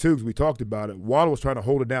mentioned it too because we talked about it. Waddle was trying to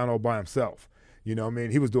hold it down all by himself. You know what I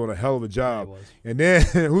mean? He was doing a hell of a job. Yeah, and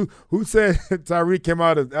then who said Tyreek came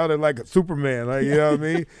out of like a Superman? Like, you know what I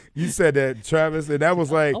mean? You said that, Travis, and that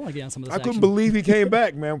was like, I couldn't believe he came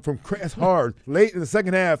back, man, from cramps hard. Late in the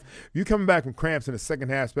second half, you coming back from cramps in the second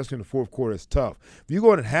half, especially in the fourth quarter, it's tough. If you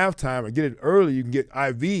go in at halftime and get it early, you can get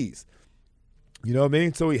IVs. You know what I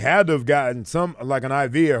mean? So he had to have gotten some, like an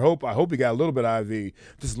IV, I hope he got a little bit of IV,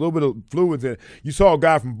 just a little bit of fluids in it. You saw a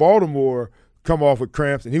guy from Baltimore come off with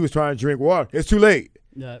cramps, and he was trying to drink water. It's too late.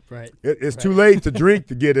 Yeah, right. It's too late to drink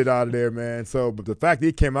to get it out of there, man. So, but the fact that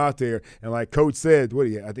he came out there and like Coach said,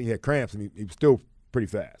 I think he had cramps, and he was still pretty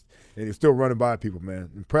fast. And he's still running by people,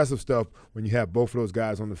 man. Impressive stuff when you have both of those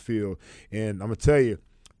guys on the field. And I'm going to tell you,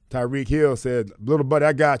 Tyreek Hill said, little buddy,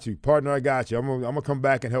 I got you. Partner, I got you. I'm gonna come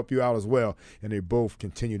back and help you out as well. And they both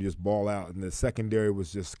continue to just ball out. And the secondary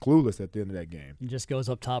was just clueless at the end of that game. He just goes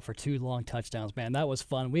up top for 2 long touchdowns, man. That was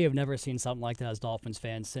fun. We have never seen something like that as Dolphins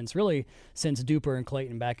fans since Duper and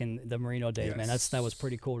Clayton back in the Marino days, man. That was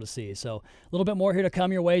pretty cool to see. So a little bit more here to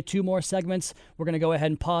come your way. 2 more segments. We're going to go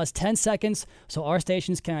ahead and pause 10 seconds so our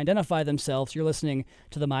stations can identify themselves. You're listening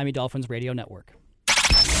to the Miami Dolphins Radio Network.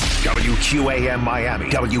 WQAM Miami,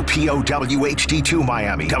 WPOW HD2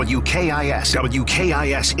 Miami, WKIS,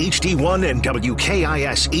 WKIS HD1, and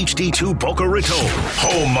WKIS HD2 Boca Raton.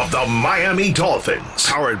 Home of the Miami Dolphins.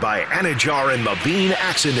 Powered by Anajar and Levine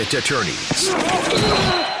Accident Attorneys.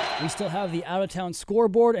 We still have the out-of-town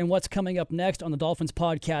scoreboard and what's coming up next on the Dolphins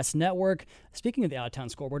Podcast Network. Speaking of the out-of-town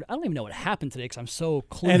scoreboard, I don't even know what happened today because I'm so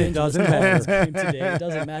clued into this Dolphins game today. It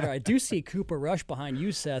doesn't matter. I do see Cooper Rush behind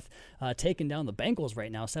you, Seth, taking down the Bengals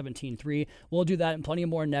right now, 17-3. We'll do that and plenty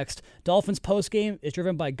more next. Dolphins postgame is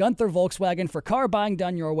driven by Gunther Volkswagen. For car buying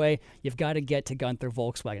done your way, you've got to get to Gunther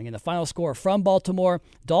Volkswagen. And the final score from Baltimore,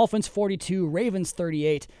 Dolphins 42, Ravens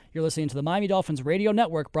 38. You're listening to the Miami Dolphins Radio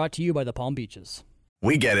Network, brought to you by the Palm Beaches.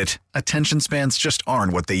 We get it. Attention spans just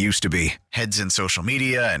aren't what they used to be. Heads in social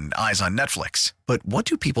media and eyes on Netflix. But what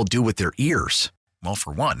do people do with their ears? Well,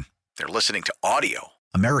 for one, they're listening to audio.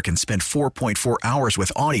 Americans spend 4.4 hours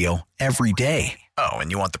with audio every day. Oh, and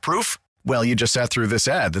you want the proof? Well, you just sat through this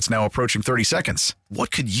ad that's now approaching 30 seconds. What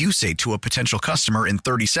could you say to a potential customer in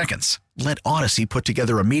 30 seconds? Let Odyssey put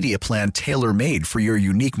together a media plan tailor-made for your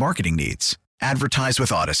unique marketing needs. Advertise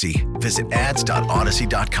with Odyssey. Visit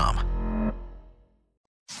ads.odyssey.com.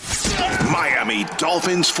 Miami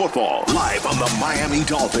Dolphins football, live on the Miami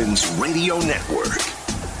Dolphins Radio Network.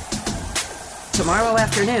 Tomorrow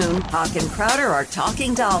afternoon, Hawk and Crowder are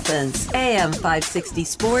talking Dolphins. AM 560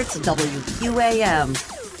 Sports, WQAM.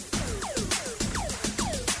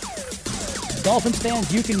 Dolphins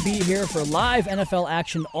fans, you can be here for live NFL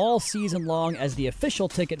action all season long as the official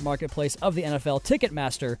ticket marketplace of the NFL.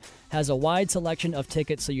 Ticketmaster has a wide selection of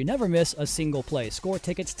tickets so you never miss a single play. Score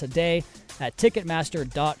tickets today at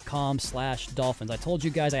Ticketmaster.com/Dolphins. I told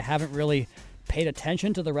you guys I haven't really paid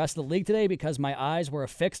attention to the rest of the league today because my eyes were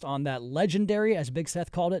affixed on that legendary, as Big Seth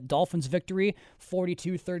called it, Dolphins victory,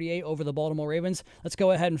 42-38 over the Baltimore Ravens. Let's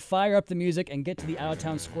go ahead and fire up the music and get to the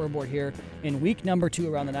out-of-town scoreboard here in week number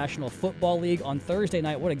 2 around the National Football League. On Thursday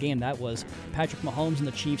night, what a game that was. Patrick Mahomes and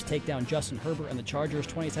the Chiefs take down Justin Herbert and the Chargers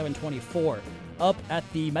 27-24. Up at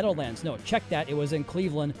the Meadowlands. No, check that. It was in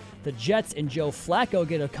Cleveland. The Jets and Joe Flacco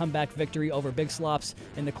get a comeback victory over Big Slops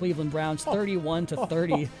and the Cleveland Browns,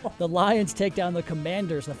 31-30. The Lions take down the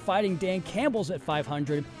Commanders. The Fighting Dan Campbell's at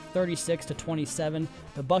 500, 36-27.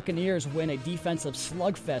 The Buccaneers win a defensive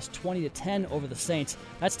slugfest, 20-10 over the Saints.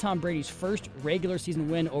 That's Tom Brady's first regular season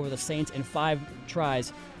win over the Saints in 5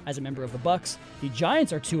 tries as a member of the Bucs. The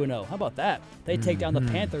Giants are 2-0. How about that? They take down the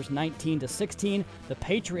Panthers 19-16. The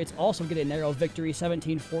Patriots also get a narrow victory,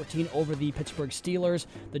 17-14 over the Pittsburgh Steelers.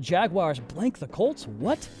 The Jaguars blank the Colts.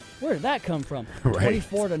 What? Where did that come from? Right.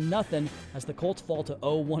 24-0 as the Colts fall to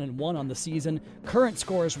 0-1-1 on the season. Current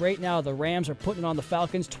scores right now, the Rams are putting it on the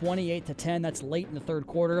Falcons 28-10. That's late in the third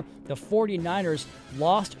quarter. The 49ers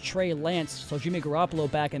lost Trey Lance, so Jimmy Garoppolo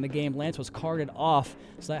back in the game. Lance was carted off,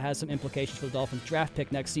 so that has some implications for the Dolphins draft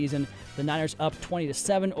pick next season. The Niners up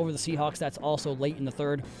 20-7 over the Seahawks. That's also late in the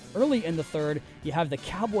third. Early in the third, you have the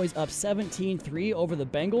Cowboys up 17-3 over the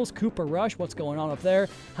Bengals. Cooper Rush, what's going on up there?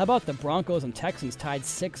 How about the Broncos and Texans tied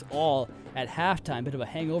 6-all at halftime? Bit of a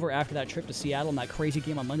hangover after that trip to Seattle and that crazy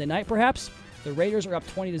game on Monday night, perhaps. The Raiders are up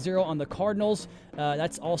 20-0 on the Cardinals.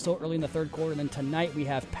 That's also early in the third quarter. And then tonight we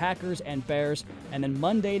have Packers and Bears. And then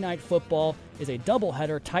Monday Night Football is a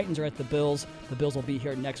doubleheader. Titans are at the Bills. The Bills will be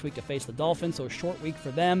here next week to face the Dolphins, so a short week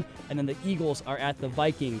for them. And then the Eagles are at the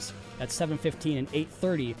Vikings at 7:15 and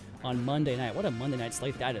 8:30 on Monday night. What a Monday night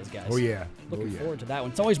slate that is, guys. Oh, yeah. Looking forward to that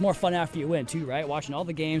one. It's always more fun after you win, too, right? Watching all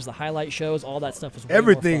the games, the highlight shows, all that stuff is way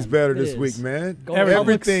Everything's more fun. better this week, man.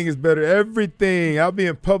 Everything is better. Everything. I'll be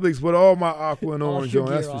in Publix with all my aqua and orange on.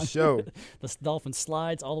 That's for sure. The Dolphin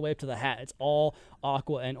slides all the way up to the hat. It's all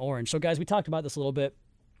aqua and orange. So, guys, we talked about this a little bit.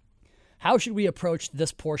 How should we approach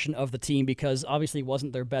this portion of the team? Because obviously it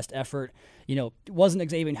wasn't their best effort. You know, it wasn't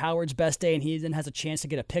Xavier Howard's best day, and he then has a chance to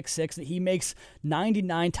get a pick six that he makes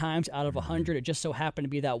 99 times out of 100. It just so happened to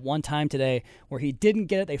be that one time today where he didn't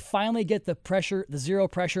get it. They finally get the pressure, the zero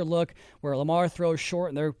pressure look where Lamar throws short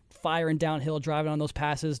and they're firing downhill, driving on those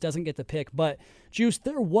passes, doesn't get the pick. But, Juice,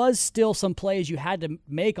 there was still some plays you had to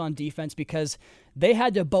make on defense because they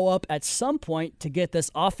had to bow up at some point to get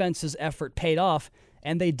this offense's effort paid off.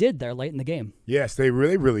 And they did there late in the game. Yes, they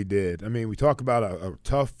really, really did. I mean, we talk about a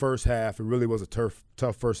tough first half. It really was a tough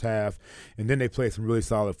first half. And then they played some really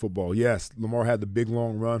solid football. Yes, Lamar had the big,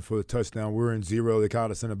 long run for the touchdown. We were in zero. They caught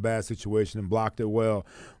us in a bad situation and blocked it well.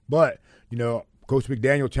 But, you know, Coach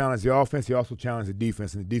McDaniel challenged the offense. He also challenged the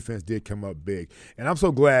defense, and the defense did come up big. And I'm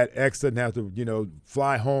so glad X doesn't have to, you know,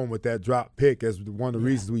 fly home with that drop pick as one of the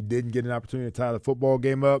reasons we didn't get an opportunity to tie the football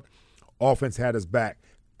game up. Offense had us back.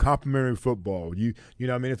 Complimentary football. You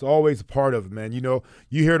know, I mean, it's always a part of it, man. You know,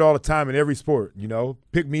 you hear it all the time in every sport, you know,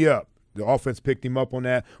 pick me up. The offense picked him up on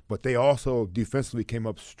that, but they also defensively came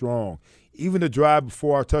up strong. Even the drive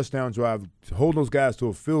before our touchdown drive, holding those guys to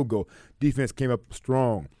a field goal, defense came up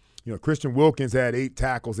strong. You know, Christian Wilkins had 8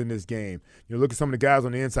 tackles in this game. You know, look at some of the guys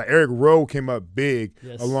on the inside. Eric Rowe came up big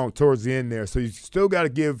along towards the end there. So you still got to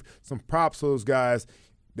give some props to those guys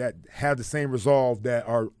that have the same resolve that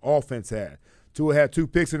our offense had. Tua had 2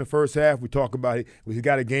 picks in the first half. We talk about it. We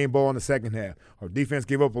got a game ball in the second half. Our defense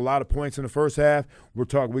gave up a lot of points in the first half. We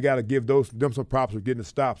got to give them some props for getting the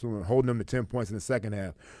stops and holding them to 10 points in the second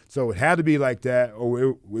half. So it had to be like that,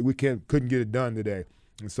 or we couldn't get it done today.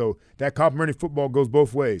 And so that complimentary football goes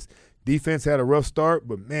both ways. Defense had a rough start,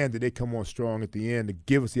 but, man, did they come on strong at the end to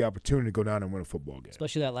give us the opportunity to go down and win a football game.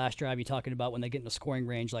 Especially that last drive you're talking about when they get in the scoring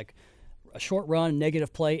range, like a short run,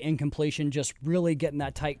 negative play, incompletion, just really getting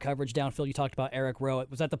that tight coverage downfield. You talked about Eric Rowe.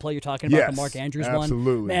 Was that the play you're talking about, the Mark Andrews one?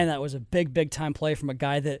 Absolutely. Man, that was a big, big-time play from a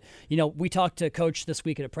guy that, you know, we talked to Coach this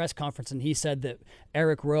week at a press conference, and he said that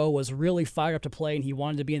Eric Rowe was really fired up to play, and he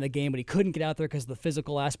wanted to be in the game, but he couldn't get out there because of the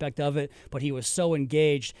physical aspect of it, but he was so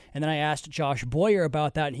engaged. And then I asked Josh Boyer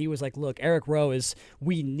about that, and he was like, look, Eric Rowe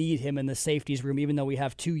we need him in the safeties room, even though we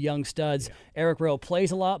have 2 young studs. Yeah. Eric Rowe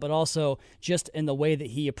plays a lot, but also just in the way that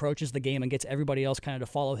he approaches the game and gets everybody else kind of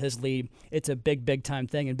to follow his lead. It's a big, big-time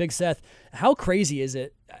thing. And Big Seth, how crazy is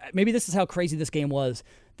it? Maybe this is how crazy this game was,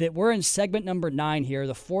 that we're in segment number 9 here,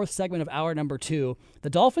 the 4th segment of hour number 2. The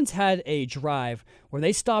Dolphins had a drive where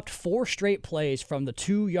they stopped 4 straight plays from the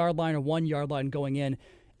 2-yard line or 1-yard line going in,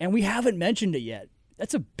 and we haven't mentioned it yet.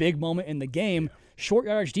 That's a big moment in the game. Short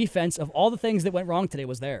yardage defense, of all the things that went wrong today,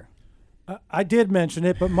 was there. I did mention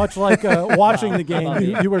it, but much like watching the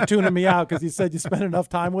game, you were tuning me out because you said you spent enough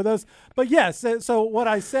time with us. But yes, so what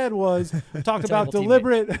I said was talked about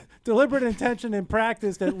deliberate intention in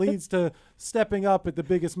practice that leads to stepping up at the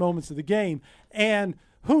biggest moments of the game. And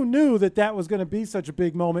who knew that was going to be such a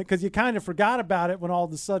big moment, because you kind of forgot about it when all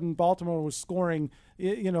of a sudden Baltimore was scoring,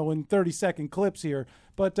 you know, in 30-second clips here.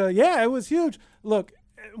 But, yeah, it was huge. Look,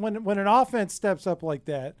 when an offense steps up like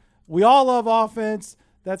that, we all love offense.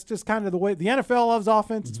 That's just kind of the way the NFL loves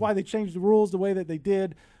offense. It's why they changed the rules the way that they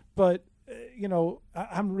did. But, you know,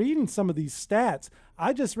 I'm reading some of these stats.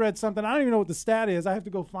 I just read something. I don't even know what the stat is. I have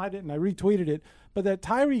to go find it, and I retweeted it. But that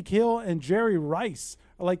Tyreek Hill and Jerry Rice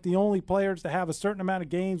are like the only players to have a certain amount of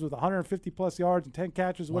games with 150-plus yards and 10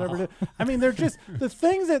 catches, whatever it is. I mean, they're just the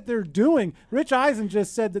things that they're doing. Rich Eisen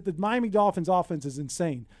just said that the Miami Dolphins offense is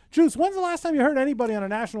insane. Juice, when's the last time you heard anybody on a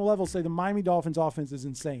national level say the Miami Dolphins offense is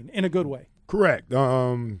insane in a good way? Correct.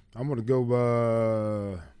 I'm going to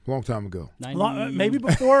go a long time ago. Maybe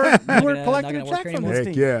before you were collecting a check from this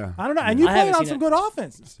team. Yeah. I don't know. And you played on some good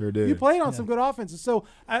offenses. Sure did. You played on some good offenses. So,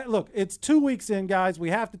 look, it's 2 weeks in, guys. We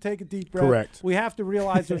have to take a deep breath. Correct. We have to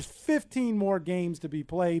realize there's 15 more games to be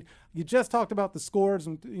played. You just talked about the scores,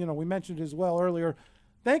 and, you know, we mentioned it as well earlier.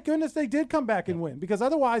 Thank goodness they did come back and win, because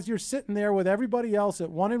otherwise you're sitting there with everybody else at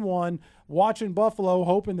 1-1, watching Buffalo,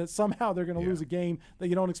 hoping that somehow they're going to lose a game that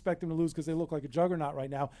you don't expect them to lose because they look like a juggernaut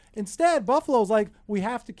right now. Instead, Buffalo's like, we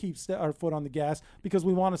have to keep our foot on the gas because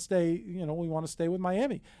we want to stay. You know, we want to stay with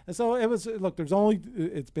Miami. And so it was. Look,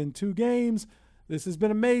 it's been 2 games. This has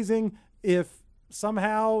been amazing. If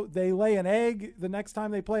somehow they lay an egg the next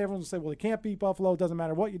time they play, everyone will say, well, they can't beat Buffalo. It doesn't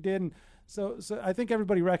matter what you did. And so I think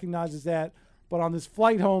everybody recognizes that. But on this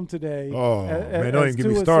flight home today, man, don't even get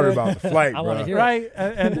me started about the flight, bro. Right,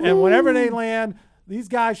 and whenever they land, these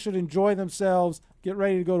guys should enjoy themselves. Get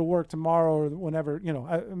ready to go to work tomorrow or whenever,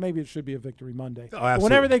 maybe it should be a Victory Monday. Oh,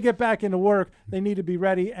 whenever they get back into work, they need to be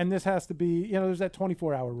ready, and this has to be, there's that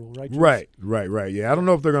 24-hour rule, right? Right. Yeah, I don't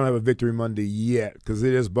know if they're going to have a Victory Monday yet because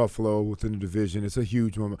it is Buffalo within the division. It's a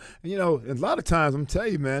huge moment. And, a lot of times, I'm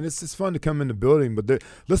telling you, man, it's just fun to come in the building. But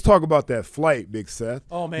let's talk about that flight, Big Seth.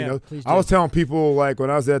 Oh, man, please do. I was telling people, like,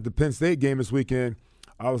 when I was at the Penn State game this weekend,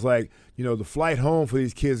 I was like, the flight home for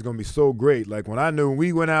these kids is going to be so great. Like when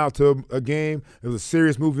we went out to a game, there was a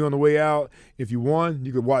serious movie on the way out. If you won,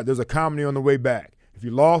 you could watch. There's a comedy on the way back. If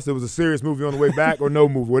you lost, there was a serious movie on the way back or no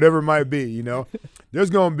movie, whatever it might be,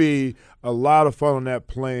 There's going to be a lot of fun on that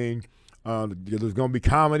plane. There's going to be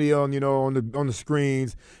comedy on the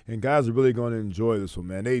screens, and guys are really going to enjoy this one,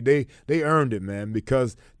 man. They earned it, man,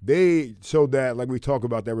 because they showed that, like we talk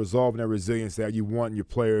about, that resolve and that resilience that you want in your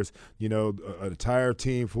players. An entire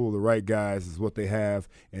team full of the right guys is what they have,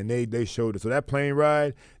 and they showed it. So that plane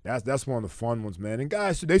ride, that's one of the fun ones, man. And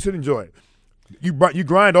guys, they should enjoy it. You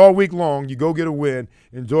grind all week long. You go get a win,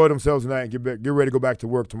 enjoy themselves tonight, and get ready to go back to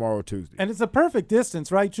work tomorrow or Tuesday. And it's a perfect distance,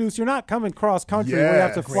 right, Juice? You're not coming cross country where you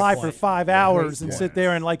have to fly for 5 hours and sit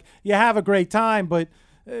there and you have a great time, but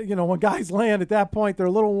when guys land at that point, they're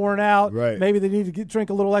a little worn out. Right. Maybe they need to drink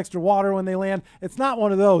a little extra water when they land. It's not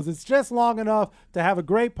one of those. It's just long enough to have a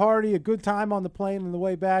great party, a good time on the plane on the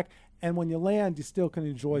way back. And when you land, you still can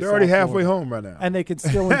enjoy They're already halfway Florida. home right now. And they can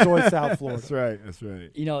still enjoy South Florida. That's right.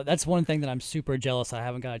 That's one thing that I'm super jealous I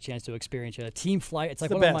haven't got a chance to experience yet. A team flight. It's like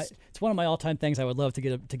one of my all-time things I would love to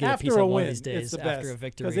get a piece of one of these days after a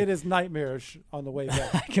victory. Because it is nightmarish on the way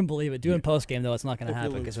back. I can believe it. Doing post-game, though, it's not going to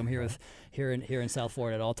happen because I'm here in South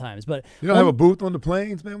Florida at all times. But you don't have a booth on the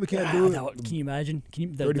planes, man? We can't do it. No, can you imagine?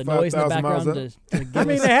 The noise in the background?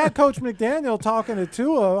 They had Coach McDaniel talking to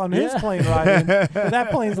Tua on his plane ride. That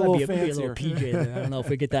plane's a little fancier. Be a little PJ there. I don't know if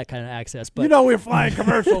we get that kind of access. But we're flying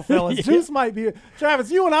commercial, fellas. Juice might be. Travis,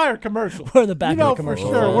 you and I are commercial. We're in the back of the commercial.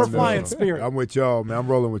 For sure. We're flying Spirit. I'm with y'all, man. I'm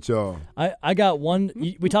rolling with y'all. I got one.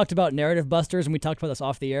 We talked about narrative busters, and we talked about this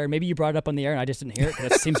off the air. Maybe you brought it up on the air, and I just didn't hear it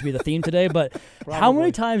because that seems to be the theme today. But how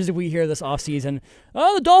many times did we hear this offseason?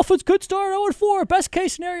 Oh, the Dolphins could start 0-4. Best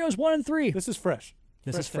case scenario is 1-3. This is fresh.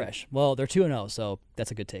 This is fresh. Well, they're 2-0, so that's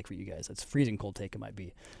a good take for you guys. That's a freezing cold take it might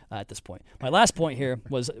be at this point. My last point here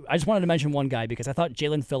was I just wanted to mention one guy because I thought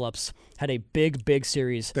Jalen Phillips had a big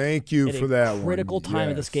series. Thank you for that one. Critical time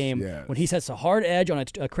of this game when he sets a hard edge on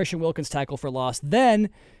a Christian Wilkins tackle for loss. Then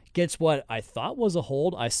gets what I thought was a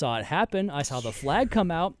hold. I saw it happen. I saw the flag come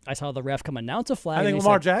out. I saw the ref come announce a flag. I think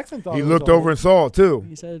Lamar Jackson thought he looked over and saw it too.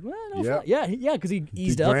 He said, "Well, no flag." Yeah, because he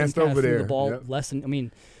eased up and kind of threw the ball less than. I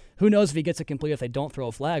mean, who knows if he gets it complete if they don't throw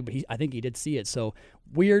a flag, but I think he did see it. So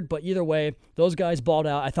weird, but either way, those guys balled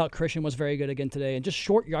out. I thought Christian was very good again today. And just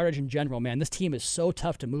short yardage in general, man, this team is so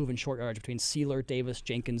tough to move in short yardage between Sealer, Davis,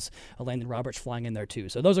 Jenkins, Landon Roberts flying in there too.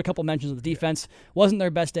 So those are a couple mentions of the defense. Wasn't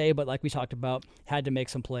their best day, but like we talked about, had to make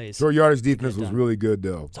some plays. Short yardage defense was really good,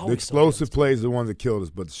 though. The explosive plays are the ones that killed us,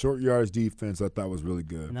 but the short yardage defense I thought was really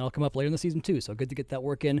good. And that'll come up later in the season too, so good to get that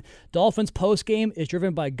work in. Dolphins post-game is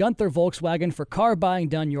driven by Gunther Volkswagen. For car buying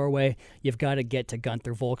done your way, you've got to get to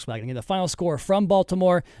Gunther Volkswagen. Again, the final score from Baltimore,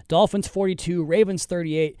 Dolphins 42, Ravens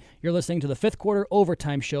 38. You're listening to the fifth quarter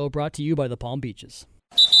overtime show brought to you by the Palm Beaches.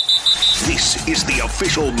 This is the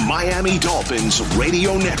official Miami Dolphins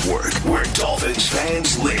radio network where Dolphins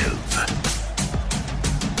fans live.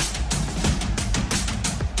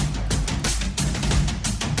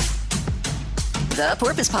 The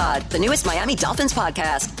Porpoise Pod, the newest Miami Dolphins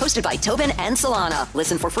podcast, hosted by Tobin and Solana.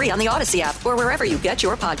 Listen for free on the Odyssey app or wherever you get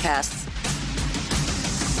your podcasts.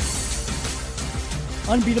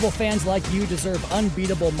 Unbeatable fans like you deserve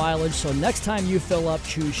unbeatable mileage, so next time you fill up,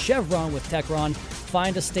 choose Chevron with Techron.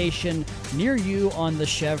 Find a station near you on the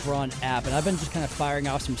Chevron app. And I've been just kind of firing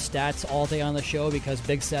off some stats all day on the show because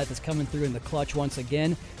Big Seth is coming through in the clutch once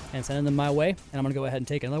again and sending them my way. And I'm going to go ahead and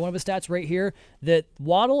take another one of his stats right here. That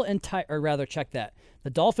Waddle and check that. The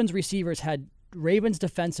Dolphins receivers had Ravens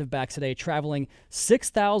defensive backs today traveling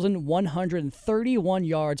 6,131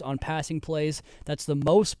 yards on passing plays. That's the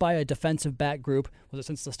most by a defensive back group. Was it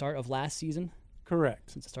since the start of last season?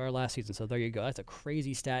 Correct. Since the start of last season. So there you go. That's a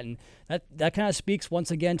crazy stat. And that kind of speaks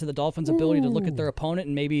once again to the Dolphins' ability to look at their opponent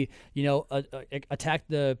and maybe, attack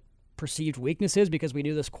the perceived weaknesses, because we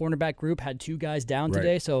knew this cornerback group had two guys down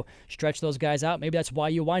today, so stretch those guys out. Maybe that's why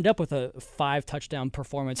you wind up with a 5-touchdown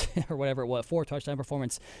performance or whatever it was, 4-touchdown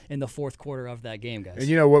performance in the fourth quarter of that game, guys. And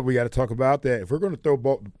you know what? We got to talk about that. If we're going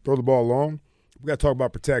to throw the ball long, we got to talk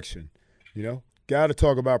about protection. got to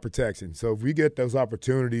talk about protection. So if we get those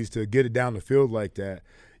opportunities to get it down the field like that,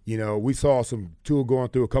 you know, we saw some Tua going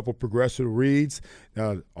through a couple progressive reads.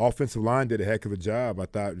 Offensive line did a heck of a job, I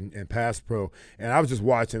thought, in pass pro. And I was just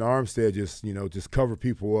watching Armstead just cover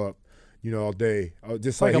people up, all day.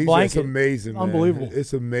 Just like a he's blanket. just amazing, man. Unbelievable.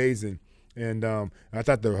 It's amazing. And I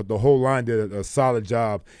thought the whole line did a solid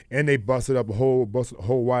job, and they busted up a hole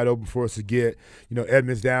wide open for us to get.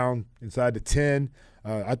 Edmonds down inside the 10.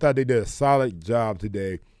 I thought they did a solid job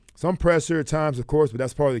today. Some pressure at times, of course, but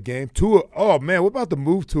that's part of the game. Tua, oh man, what about the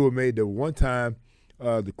move Tua made the one time,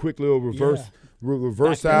 the quick little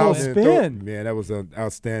reverse out and spin? Man, that was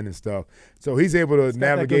outstanding stuff. So he's able to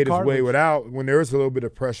navigate his way without when there is a little bit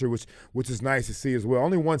of pressure, which is nice to see as well.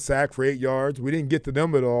 Only 1 sack for 8 yards. We didn't get to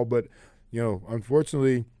them at all, but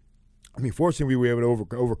fortunately, we were able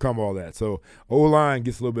to overcome all that. So O-line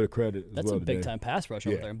gets a little bit of credit as That's well some big-time pass rush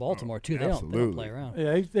over there in Baltimore, too. They don't play around.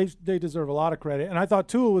 Yeah, they deserve a lot of credit. And I thought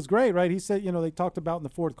Tua was great, right? He said, they talked about in the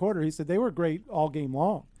fourth quarter, he said they were great all game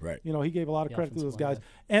long. Right. He gave a lot of credit to those guys.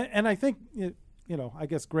 And I think, I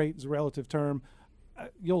guess great is a relative term.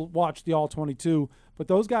 You'll watch the All-22, but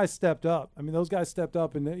those guys stepped up. I mean, those guys stepped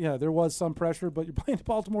up, and, there was some pressure, but you're playing the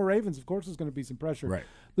Baltimore Ravens. Of course there's going to be some pressure. Right.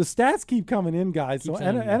 The stats keep coming in, guys. So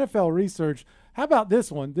NFL research, how about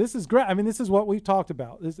this one? This is great. I mean, this is what we've talked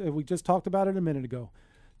about. We just talked about it a minute ago.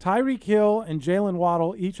 Tyreek Hill and Jalen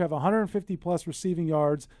Waddle each have 150-plus receiving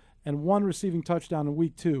yards and 1 receiving touchdown in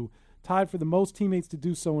Week 2, tied for the most teammates to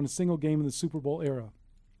do so in a single game in the Super Bowl era.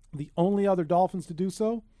 The only other Dolphins to do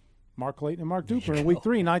so, Mark Clayton and Mark Duper in Week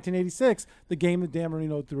 3, 1986, the game that Dan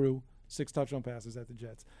Marino threw 6 touchdown passes at the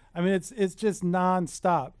Jets. I mean, it's just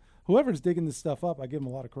nonstop. Whoever's digging this stuff up, I give them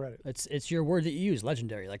a lot of credit. It's your word that you use,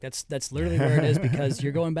 legendary. Like that's literally where it is, because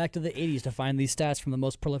you're going back to the 80s to find these stats from the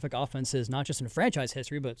most prolific offenses, not just in franchise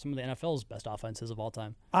history, but some of the NFL's best offenses of all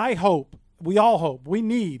time. I hope, we all hope, we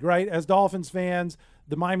need, right, as Dolphins fans,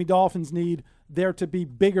 the Miami Dolphins need there to be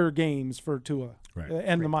bigger games for Tua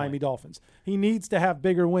and the Miami Dolphins. He needs to have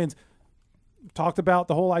bigger wins. Talked about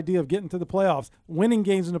the whole idea of getting to the playoffs, winning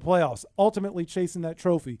games in the playoffs, ultimately chasing that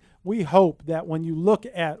trophy. We hope that when you look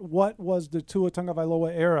at what was the Tua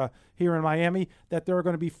Tagovailoa era here in Miami, that there are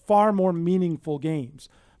going to be far more meaningful games.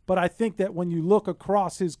 But I think that when you look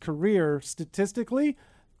across his career statistically,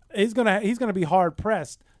 he's going to be hard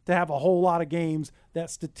pressed to have a whole lot of games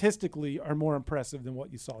that statistically are more impressive than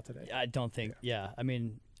what you saw today. I don't think. Yeah, I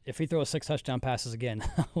mean, if he throws 6 touchdown passes again,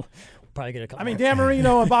 we'll probably get a couple. I mean, Dan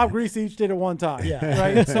Marino and Bob Grease each did it one time. Yeah.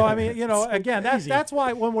 Right. So I mean, again, that's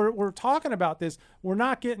why when we're talking about this, we're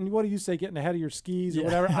not getting, what do you say, getting ahead of your skis or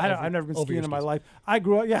whatever. I've never been skiing in my life. I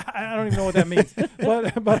grew up. Yeah, I don't even know what that means,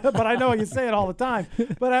 but I know you say it all the time.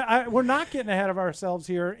 But we're not getting ahead of ourselves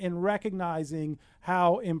here in recognizing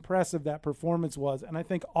how impressive that performance was. And I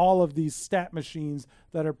think all of these stat machines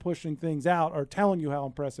that are pushing things out are telling you how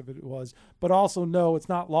impressive it was, but also know it's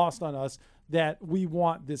not lost on us that we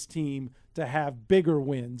want this team to have bigger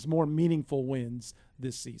wins, more meaningful wins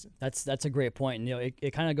this season. That's a great point. And,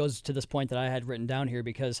 it kind of goes to this point that I had written down here,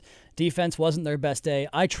 because defense wasn't their best day.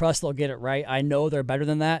 I trust they'll get it right. I know they're better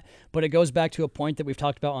than that, but it goes back to a point that we've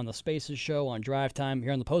talked about on the Spaces show, on Drive Time,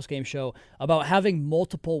 here on the postgame show, about having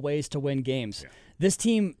multiple ways to win games. Yeah. This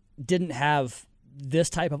team didn't have this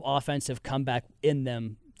type of offensive comeback in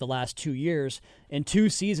them the last 2 years, in 2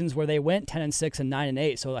 seasons where they went 10-6 and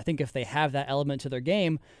 9-8. So I think if they have that element to their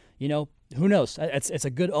game, who knows? It's a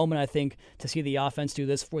good omen, I think, to see the offense do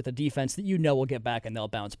this with a defense that will get back and they'll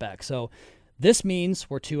bounce back. So this means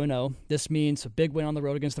we're 2-0. This means a big win on the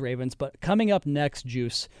road against the Ravens. But coming up next,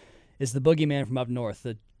 Juice, is the boogeyman from up north.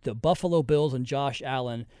 The Buffalo Bills and Josh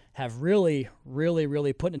Allen have really, really,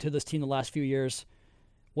 really put into this team the last few years.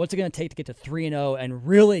 What's it going to take to get to 3-0 and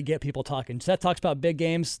really get people talking? Seth talks about big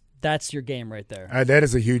games. That's your game right there. That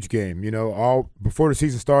is a huge game. Before the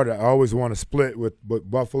season started, I always want to split with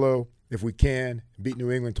Buffalo if we can, beat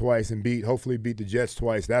New England twice and hopefully beat the Jets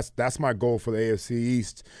twice. That's my goal for the AFC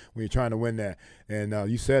East when you're trying to win that. And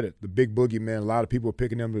you said it, the big boogeyman. A lot of people are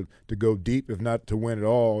picking them to go deep, if not to win it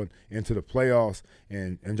all, and into the playoffs.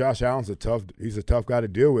 And Josh Allen's he's a tough guy to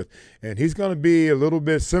deal with. And he's going to be a little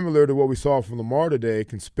bit similar to what we saw from Lamar today.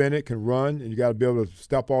 Can spin it, can run, and you got to be able to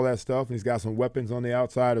stop all that stuff. And he's got some weapons on the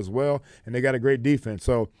outside as well. And they got a great defense.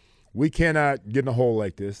 So we cannot get in a hole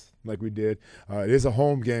like this, like we did. It is a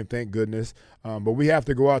home game, thank goodness. But we have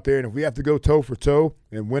to go out there, and if we have to go toe for toe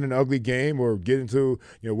and win an ugly game or get into,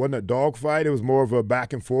 wasn't a dogfight. It was more of a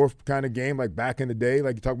back and forth kind of game, like back in the day,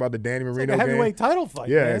 like you talk about the Danny Marino game. It's like a heavyweight title fight.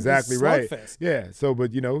 Yeah, man. exactly right. Yeah. So,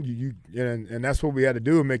 but and that's what we had to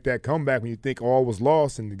do and make that comeback when you think all was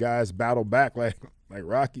lost and the guys battled back like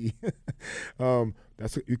Rocky.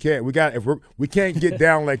 That's you can't. We can't get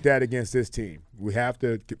down like that against this team. We have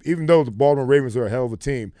to, even though the Baltimore Ravens are a hell of a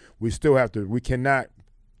team, we still have to. We cannot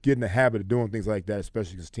get in the habit of doing things like that,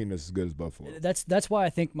 especially against a team that's as good as Buffalo. That's why I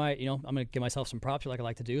think I'm going to give myself some props like I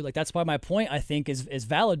like to do. Like, that's why my point, I think, is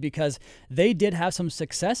valid, because they did have some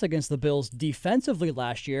success against the Bills defensively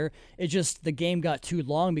last year. It just, the game got too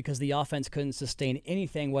long because the offense couldn't sustain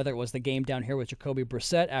anything, whether it was the game down here with Jacoby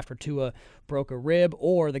Brissett after Tua broke a rib,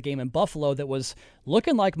 or the game in Buffalo that was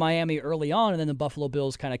looking like Miami early on, and then the Buffalo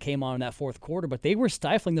Bills kind of came on in that fourth quarter. But they were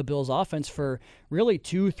stifling the Bills' offense for really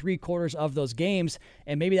 2-3 quarters of those games,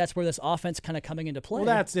 and maybe that's where this offense kind of coming into play. Well,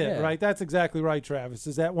 that's it, right? That's exactly right, Travis,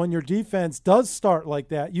 is that when your defense does start like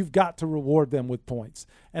that, you've got to reward them with points.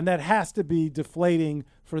 And that has to be deflating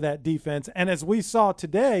for that defense. And as we saw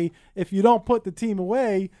today, if you don't put the team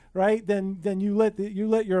away, right, then you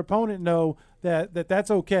let your opponent know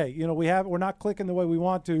that's okay. We're not clicking the way we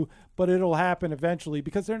want to, but it'll happen eventually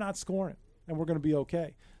because they're not scoring, and we're going to be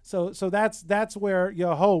okay. So that's where you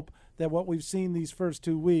hope that what we've seen these first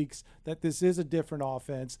 2 weeks, that this is a different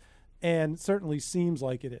offense, and certainly seems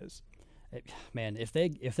like it is. Man, if they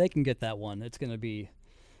can get that one, it's going to be –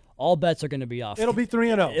 all bets are going to be off. It'll be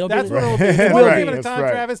 3-0. That's what it'll be. We'll give it a time,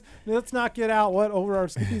 Travis. Let's not get out over our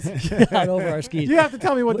skis. Over our skis. You have to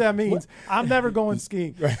tell me what that means. I'm never going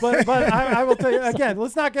skiing. But I will tell you, again,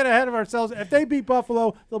 let's not get ahead of ourselves. If they beat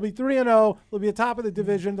Buffalo, they'll be 3-0. They'll be atop of the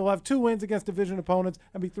division. They'll have 2 wins against division opponents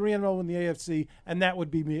and be 3-0 in the AFC, and that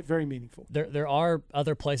would be very meaningful. There are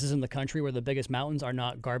other places in the country where the biggest mountains are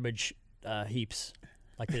not garbage heaps,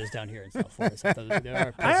 like it is down here in South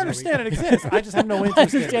Florida. I understand it exists. I just have no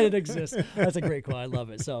interest in it. I understand it exists. That's a great quote. I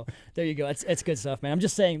love it. So there you go. It's good stuff, man. I'm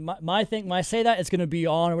just saying, my thing, when I say that, it's going to be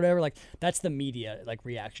on or whatever, like, that's the media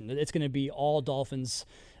reaction. It's going to be all Dolphins.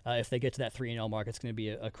 If they get to that 3-0 mark, it's going to be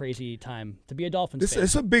a crazy time to be a Dolphins fan.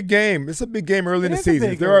 It's a big game. It's a big game early in the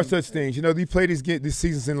season. There are such things. You play these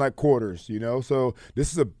seasons in like quarters, so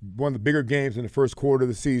this is one of the bigger games in the first quarter of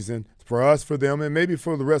the season for us, for them, and maybe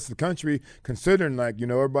for the rest of the country, considering,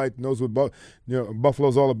 everybody knows what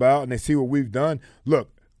Buffalo's all about, and they see what we've done. Look,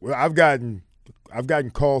 I've gotten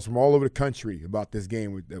calls from all over the country about this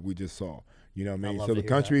game that we just saw. You know what I mean? So the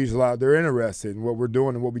country's they're interested in what we're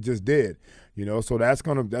doing and what we just did. So that's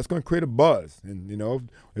gonna create a buzz. And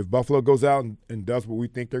if Buffalo goes out and does what we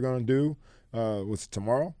think they're gonna do, what's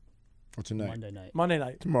tomorrow? Or tonight? Monday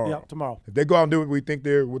night. Tomorrow. Yeah, tomorrow. If they go out and do what we think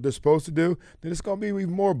they're supposed to do, then it's gonna be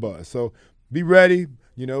even more buzz. So be ready.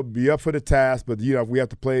 Be up for the task, but we have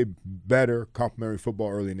to play better complementary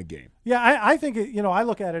football early in the game. Yeah, I think I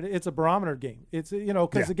look at it. It's a barometer game. It's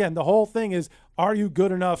because again, the whole thing is, are you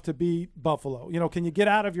good enough to beat Buffalo? Can you get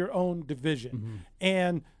out of your own division? Mm-hmm.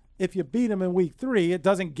 And if you beat them in week 3, it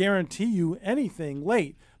doesn't guarantee you anything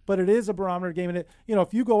late. But it is a barometer game, and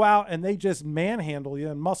if you go out and they just manhandle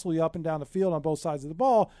you and muscle you up and down the field on both sides of the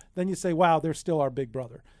ball, then you say, wow, they're still our big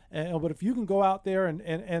brother. But if you can go out there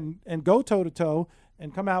and go toe to toe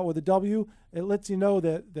and come out with a W, it lets you know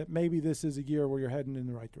that maybe this is a year where you're heading in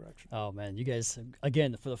the right direction. Oh, man, you guys,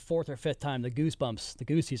 again, for the 4th or 5th time, the goosebumps, the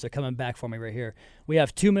goosies are coming back for me right here. We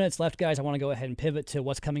have 2 minutes left, guys. I want to go ahead and pivot to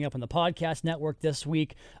what's coming up on the podcast network this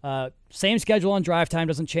week. Same schedule on drive time,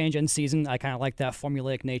 doesn't change in season. I kind of like that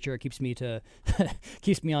formulaic nature. It keeps me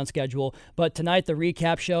keeps me on schedule. But tonight, the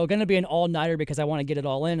recap show, going to be an all-nighter because I want to get it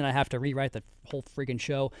all in, and I have to rewrite the whole freaking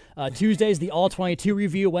show. Tuesday's the All-22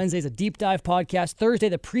 review. Wednesday's a deep dive podcast. Thursday,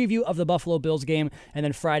 the preview of the Buffalo Bills game. And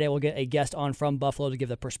then Friday, we'll get a guest on from Buffalo to give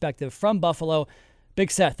the perspective from Buffalo. Big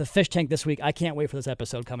Seth, the fish tank this week. I can't wait for this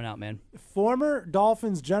episode coming out, man. Former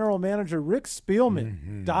Dolphins general manager Rick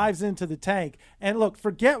Spielman dives into the tank. And look,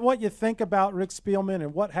 forget what you think about Rick Spielman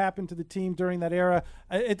and what happened to the team during that era.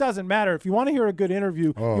 It doesn't matter. If you want to hear a good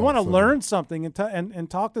interview, you want to learn something and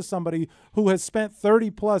talk to somebody who has spent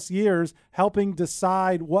 30-plus years helping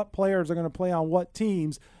decide what players are going to play on what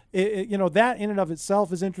teams, that in and of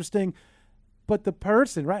itself is interesting. But the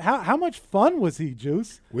person, right? How much fun was he,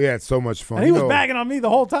 Juice? We had so much fun. And he was bagging on me the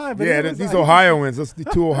whole time. But yeah, these Ohioans, the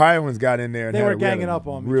 2 Ohioans got in there. And they were ganging up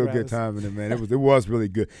on me, real good time in it, man. It was really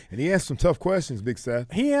good. And he asked some tough questions, Big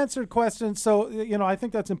Seth. He answered questions. So, I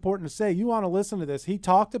think that's important to say. You want to listen to this. He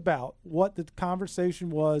talked about what the conversation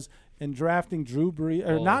was in drafting Drew Brees,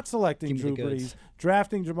 or not selecting Drew Brees,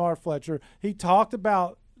 drafting Jamar Fletcher. He talked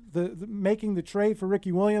about the making the trade for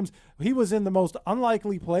Ricky Williams. He was in the most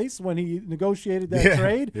unlikely place when he negotiated that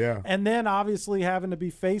trade. Yeah. And then obviously having to be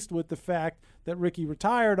faced with the fact that Ricky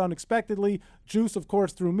retired unexpectedly. Juice, of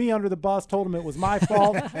course, threw me under the bus, told him it was my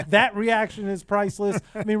fault. That reaction is priceless.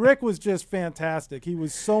 I mean, Rick was just fantastic. He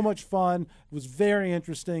was so much fun. It was very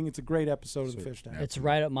interesting. It's a great episode of the Fish Tank. It's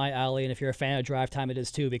right up my alley, and if you're a fan of Drive Time, it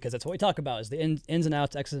is too, because that's what we talk about, is the ins and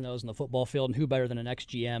outs, X's and O's in the football field, and who better than an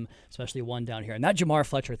ex-GM, especially one down here. And that Jamar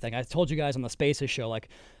Fletcher thing, I told you guys on the Spaces show, like,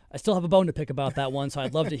 I still have a bone to pick about that one, so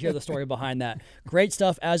I'd love to hear the story behind that. Great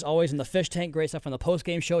stuff, as always, in the Fish Tank. Great stuff on the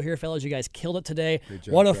post-game show here, fellas. You guys killed it today.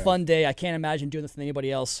 Job, what a fun day. I can't imagine doing this with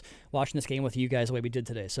anybody else, watching this game with you guys the way we did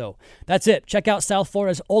today. So that's it. Check out South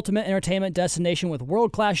Florida's ultimate entertainment destination with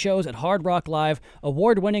world-class shows at Hard Rock Live,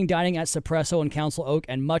 award-winning dining at Suppresso and Council Oak,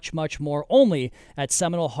 and much, much more, only at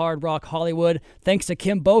Seminole Hard Rock Hollywood. Thanks to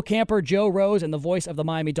Kim Bocamper, Joe Rose, and the voice of the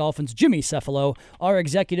Miami Dolphins, Jimmy Cefalo, our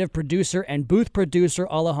executive producer and booth producer,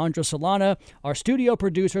 Alejandro Solana, our studio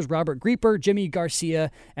producers, Robert Grieper, Jimmy Garcia,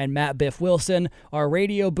 and Matt Biff Wilson. Our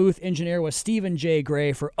radio booth engineer was Stephen J.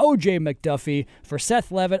 Gray. For O.J. McDuffie, for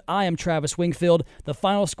Seth Levitt, I am Travis Wingfield. The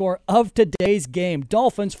final score of today's game,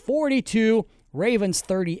 Dolphins 42, Ravens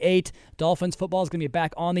 38. Dolphins football is going to be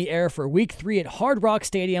back on the air for Week 3 at Hard Rock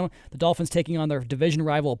Stadium. The Dolphins taking on their division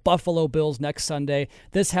rival Buffalo Bills next Sunday.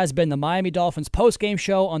 This has been the Miami Dolphins postgame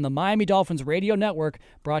show on the Miami Dolphins Radio Network,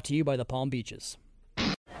 brought to you by the Palm Beaches.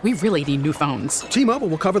 We really need new phones. T-Mobile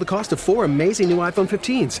will cover the cost of 4 amazing new iPhone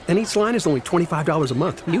 15s, and each line is only $25 a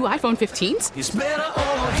month. New iPhone 15s? It's better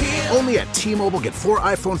over here. Only at T-Mobile, get 4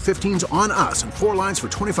 iPhone 15s on us and 4 lines for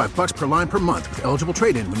 $25 per line per month with eligible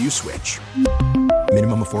trade-in when you switch.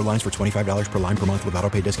 Minimum of 4 lines for $25 per line per month with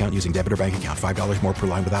autopay discount using debit or bank account. $5 more per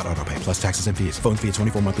line without autopay, plus taxes and fees. Phone fee at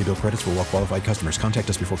 24 monthly bill credits for well-qualified customers. Contact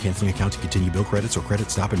us before canceling account to continue bill credits or credit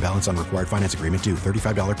stop and balance on required finance agreement due.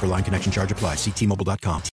 $35 per line connection charge applies. See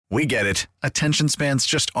T-Mobile.com. We get it. Attention spans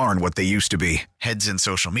just aren't what they used to be. Heads in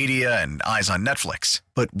social media and eyes on Netflix.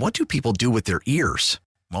 But what do people do with their ears?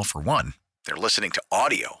 Well, for one, they're listening to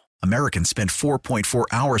audio. Americans spend 4.4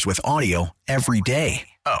 hours with audio every day.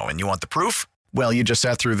 Oh, and you want the proof? Well, you just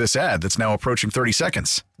sat through this ad that's now approaching 30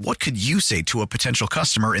 seconds. What could you say to a potential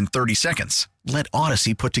customer in 30 seconds? Let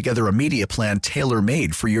Odyssey put together a media plan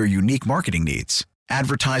tailor-made for your unique marketing needs.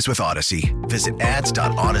 Advertise with Odyssey. Visit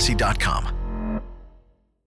ads.odyssey.com.